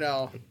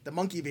 the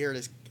monkey beard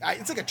it's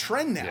like a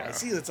trend now. Yeah. I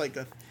see it's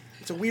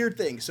a weird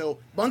thing. So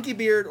monkey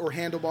beard or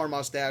handlebar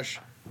mustache,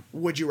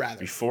 would you rather?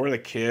 Before the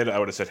kid, I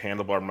would have said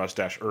handlebar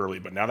mustache early,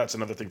 but now that's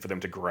another thing for them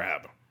to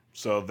grab.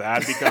 So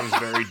that becomes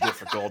very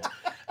difficult.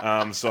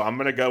 So I'm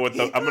gonna go with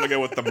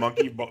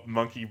the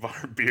monkey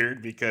bar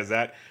beard because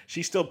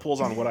she still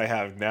pulls on what I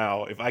have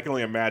now. If I can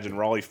only imagine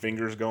Raleigh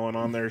Fingers going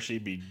on there,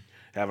 she'd be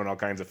having all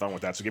kinds of fun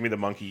with that. So give me the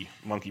monkey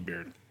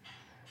beard.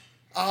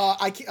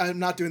 I'm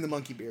not doing the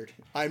monkey beard.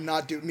 I'm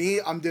not doing me.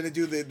 I'm gonna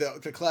do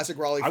the classic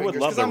Raleigh fingers. I would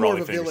love the I'm Raleigh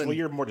more of a fingers. villain. Well,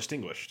 you're more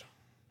distinguished.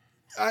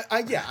 I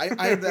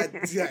have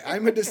that. Yeah,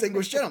 I'm a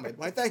distinguished gentleman.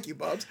 Why, thank you,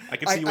 Bubs. I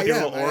can see you with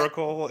your little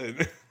oracle.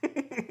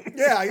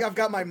 Yeah, I've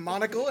got my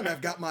monocle and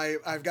I've got my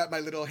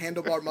little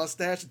handlebar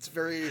mustache. It's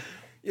very,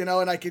 and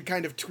I could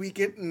kind of tweak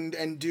it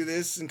and do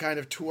this and kind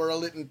of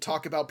twirl it and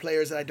talk about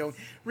players that I don't.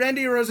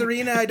 Randy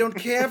Rosarina, I don't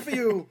care for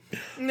you.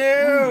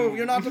 No,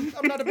 you're not. I'm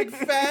not a big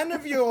fan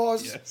of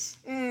yours. Yes.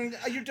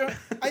 You don't.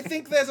 I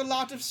think there's a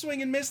lot of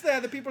swing and miss there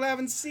that people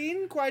haven't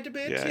seen quite a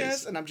bit.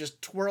 Yes. And I'm just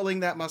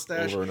twirling that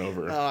mustache over and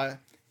over.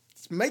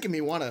 It's making me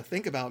want to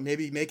think about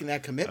maybe making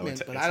that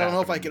commitment, but it's I don't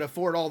know if I happening. can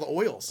afford all the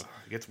oils.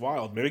 It gets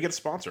wild. Maybe get a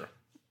sponsor.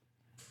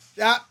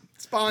 Yeah,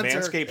 sponsor.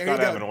 Manscaped's got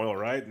to have an oil,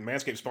 right?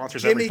 Manscaped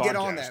sponsors Jimmy, every podcast. get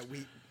on that.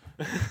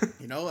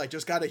 I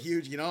just got a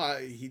huge,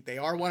 they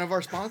are one of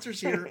our sponsors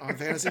here on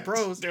Fantasy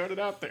Pros. Doing it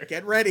out there.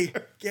 Get ready.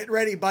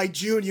 By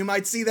June, you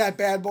might see that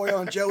bad boy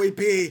on Joey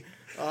P.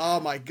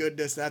 Oh my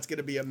goodness, that's going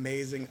to be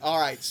amazing.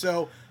 All right,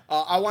 so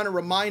I want to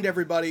remind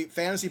everybody,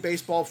 Fantasy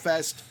Baseball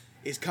Fest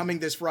is coming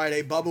this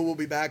Friday. Bubba will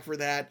be back for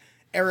that.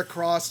 Eric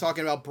Cross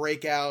talking about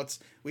breakouts.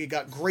 We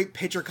got great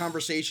pitcher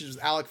conversations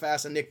with Alec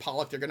Fast and Nick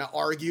Pollock. They're going to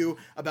argue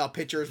about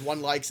pitchers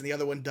one likes and the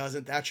other one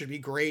doesn't. That should be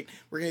great.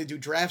 We're going to do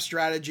draft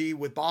strategy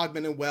with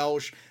Bogman and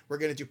Welsh. We're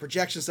going to do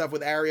projection stuff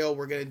with Ariel.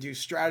 We're going to do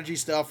strategy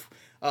stuff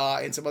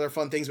and some other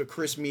fun things with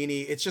Chris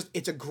Meany.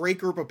 It's a great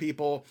group of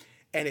people.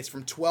 And it's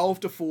from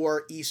 12 to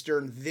 4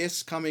 Eastern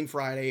this coming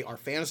Friday, our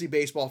Fantasy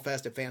Baseball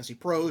Fest at Fantasy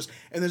Pros.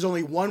 And there's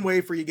only one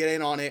way for you to get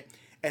in on it,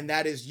 and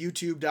that is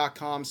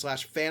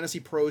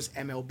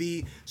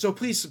youtube.com/fantasyprosmlb. So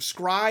please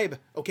subscribe,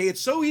 okay? It's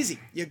so easy.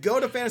 You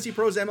go to Fantasy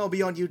Pros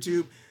MLB on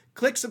YouTube,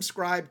 click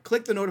subscribe,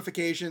 click the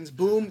notifications,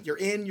 boom, you're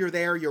in, you're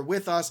there, you're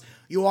with us,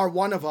 you are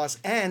one of us,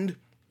 and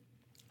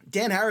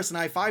Dan Harris and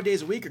I, 5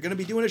 days a week, are going to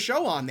be doing a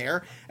show on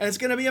there, and it's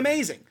going to be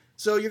amazing.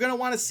 So you're going to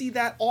want to see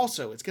that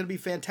also. It's going to be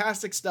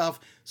fantastic stuff.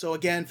 So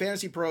again,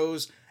 Fantasy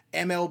Pros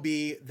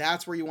MLB,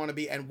 that's where you want to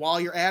be. And while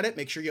you're at it,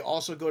 make sure you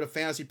also go to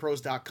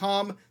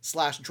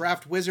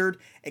fantasypros.com/draftwizard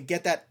and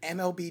get that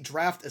MLB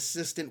draft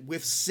assistant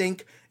with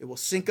sync. It will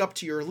sync up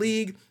to your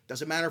league.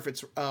 Doesn't matter if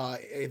it's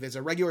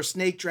a regular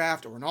snake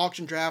draft or an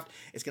auction draft.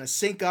 It's going to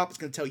sync up. It's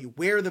going to tell you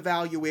where the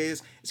value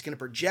is. It's going to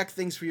project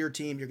things for your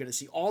team. You're going to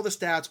see all the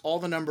stats, all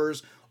the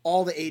numbers,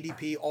 all the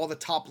ADP, all the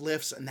top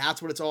lifts, and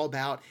that's what it's all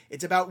about.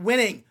 It's about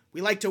winning. We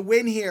like to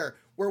win here.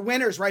 We're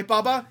winners, right,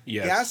 Bubba?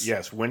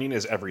 Yes. Winning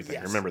is everything.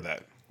 Yes. Remember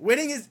that.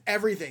 Winning is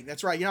everything.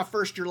 That's right. You're not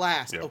first, you're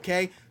last,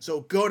 okay? So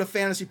go to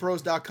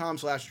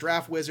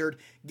fantasypros.com/draftwizard,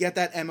 get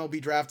that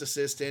MLB draft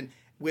assistant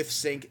with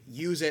sync,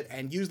 use it,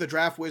 and use the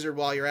draft wizard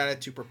while you're at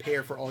it to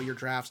prepare for all your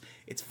drafts.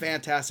 It's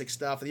fantastic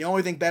stuff. And the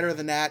only thing better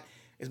than that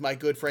is my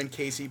good friend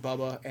Casey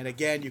Bubba. And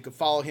again, you can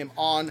follow him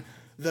on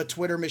the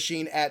Twitter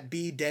machine at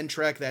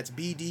BDentrek. That's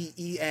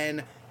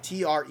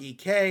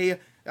BDENTREK.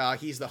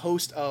 He's the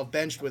host of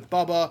Benched with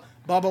Bubba.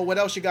 Bubba, what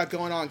else you got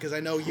going on? Because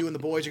I know you and the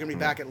boys are going to be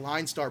back at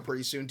Line Star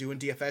pretty soon doing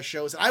DFS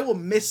shows. I will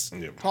miss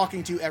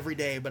talking to you every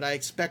day, but I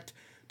expect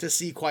to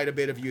see quite a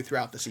bit of you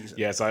throughout the season.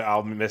 Yes,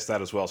 I'll miss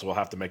that as well, so we'll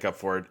have to make up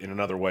for it in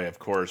another way, of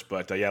course.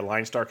 But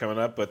Line Star coming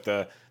up, but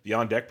the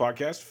On Deck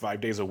podcast,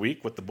 5 days a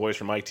week with the boys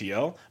from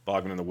ITL,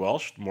 Bogman and the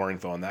Welsh. More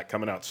info on that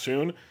coming out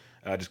soon.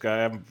 Just got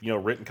to have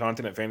written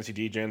content at Fantasy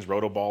DGens,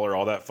 Rotoballer,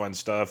 all that fun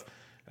stuff.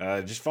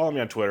 Just follow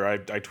me on Twitter. I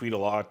tweet a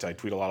lot. I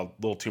tweet a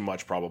little too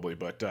much probably,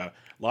 but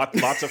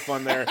lots of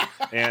fun there.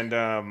 And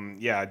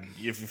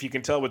if you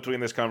can tell between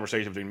this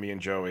conversation between me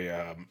and Joey,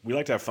 we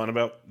like to have fun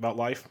about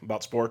life,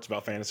 about sports,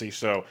 about fantasy.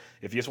 So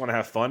if you just want to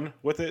have fun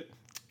with it,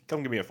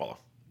 come give me a follow.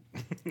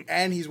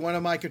 And he's one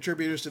of my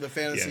contributors to the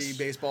Fantasy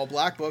Baseball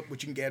Black Book,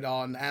 which you can get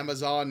on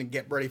Amazon and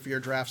get ready for your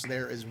drafts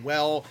there as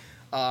well.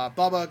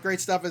 Bubba, great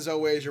stuff as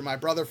always. You're my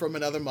brother from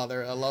another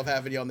mother. I love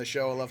having you on the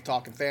show. I love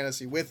talking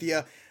fantasy with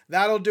you.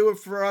 That'll do it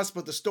for us,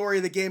 but the story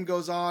of the game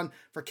goes on.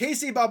 For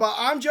Casey Bubba,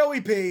 I'm Joey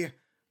P.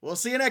 We'll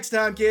see you next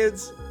time,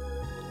 kids.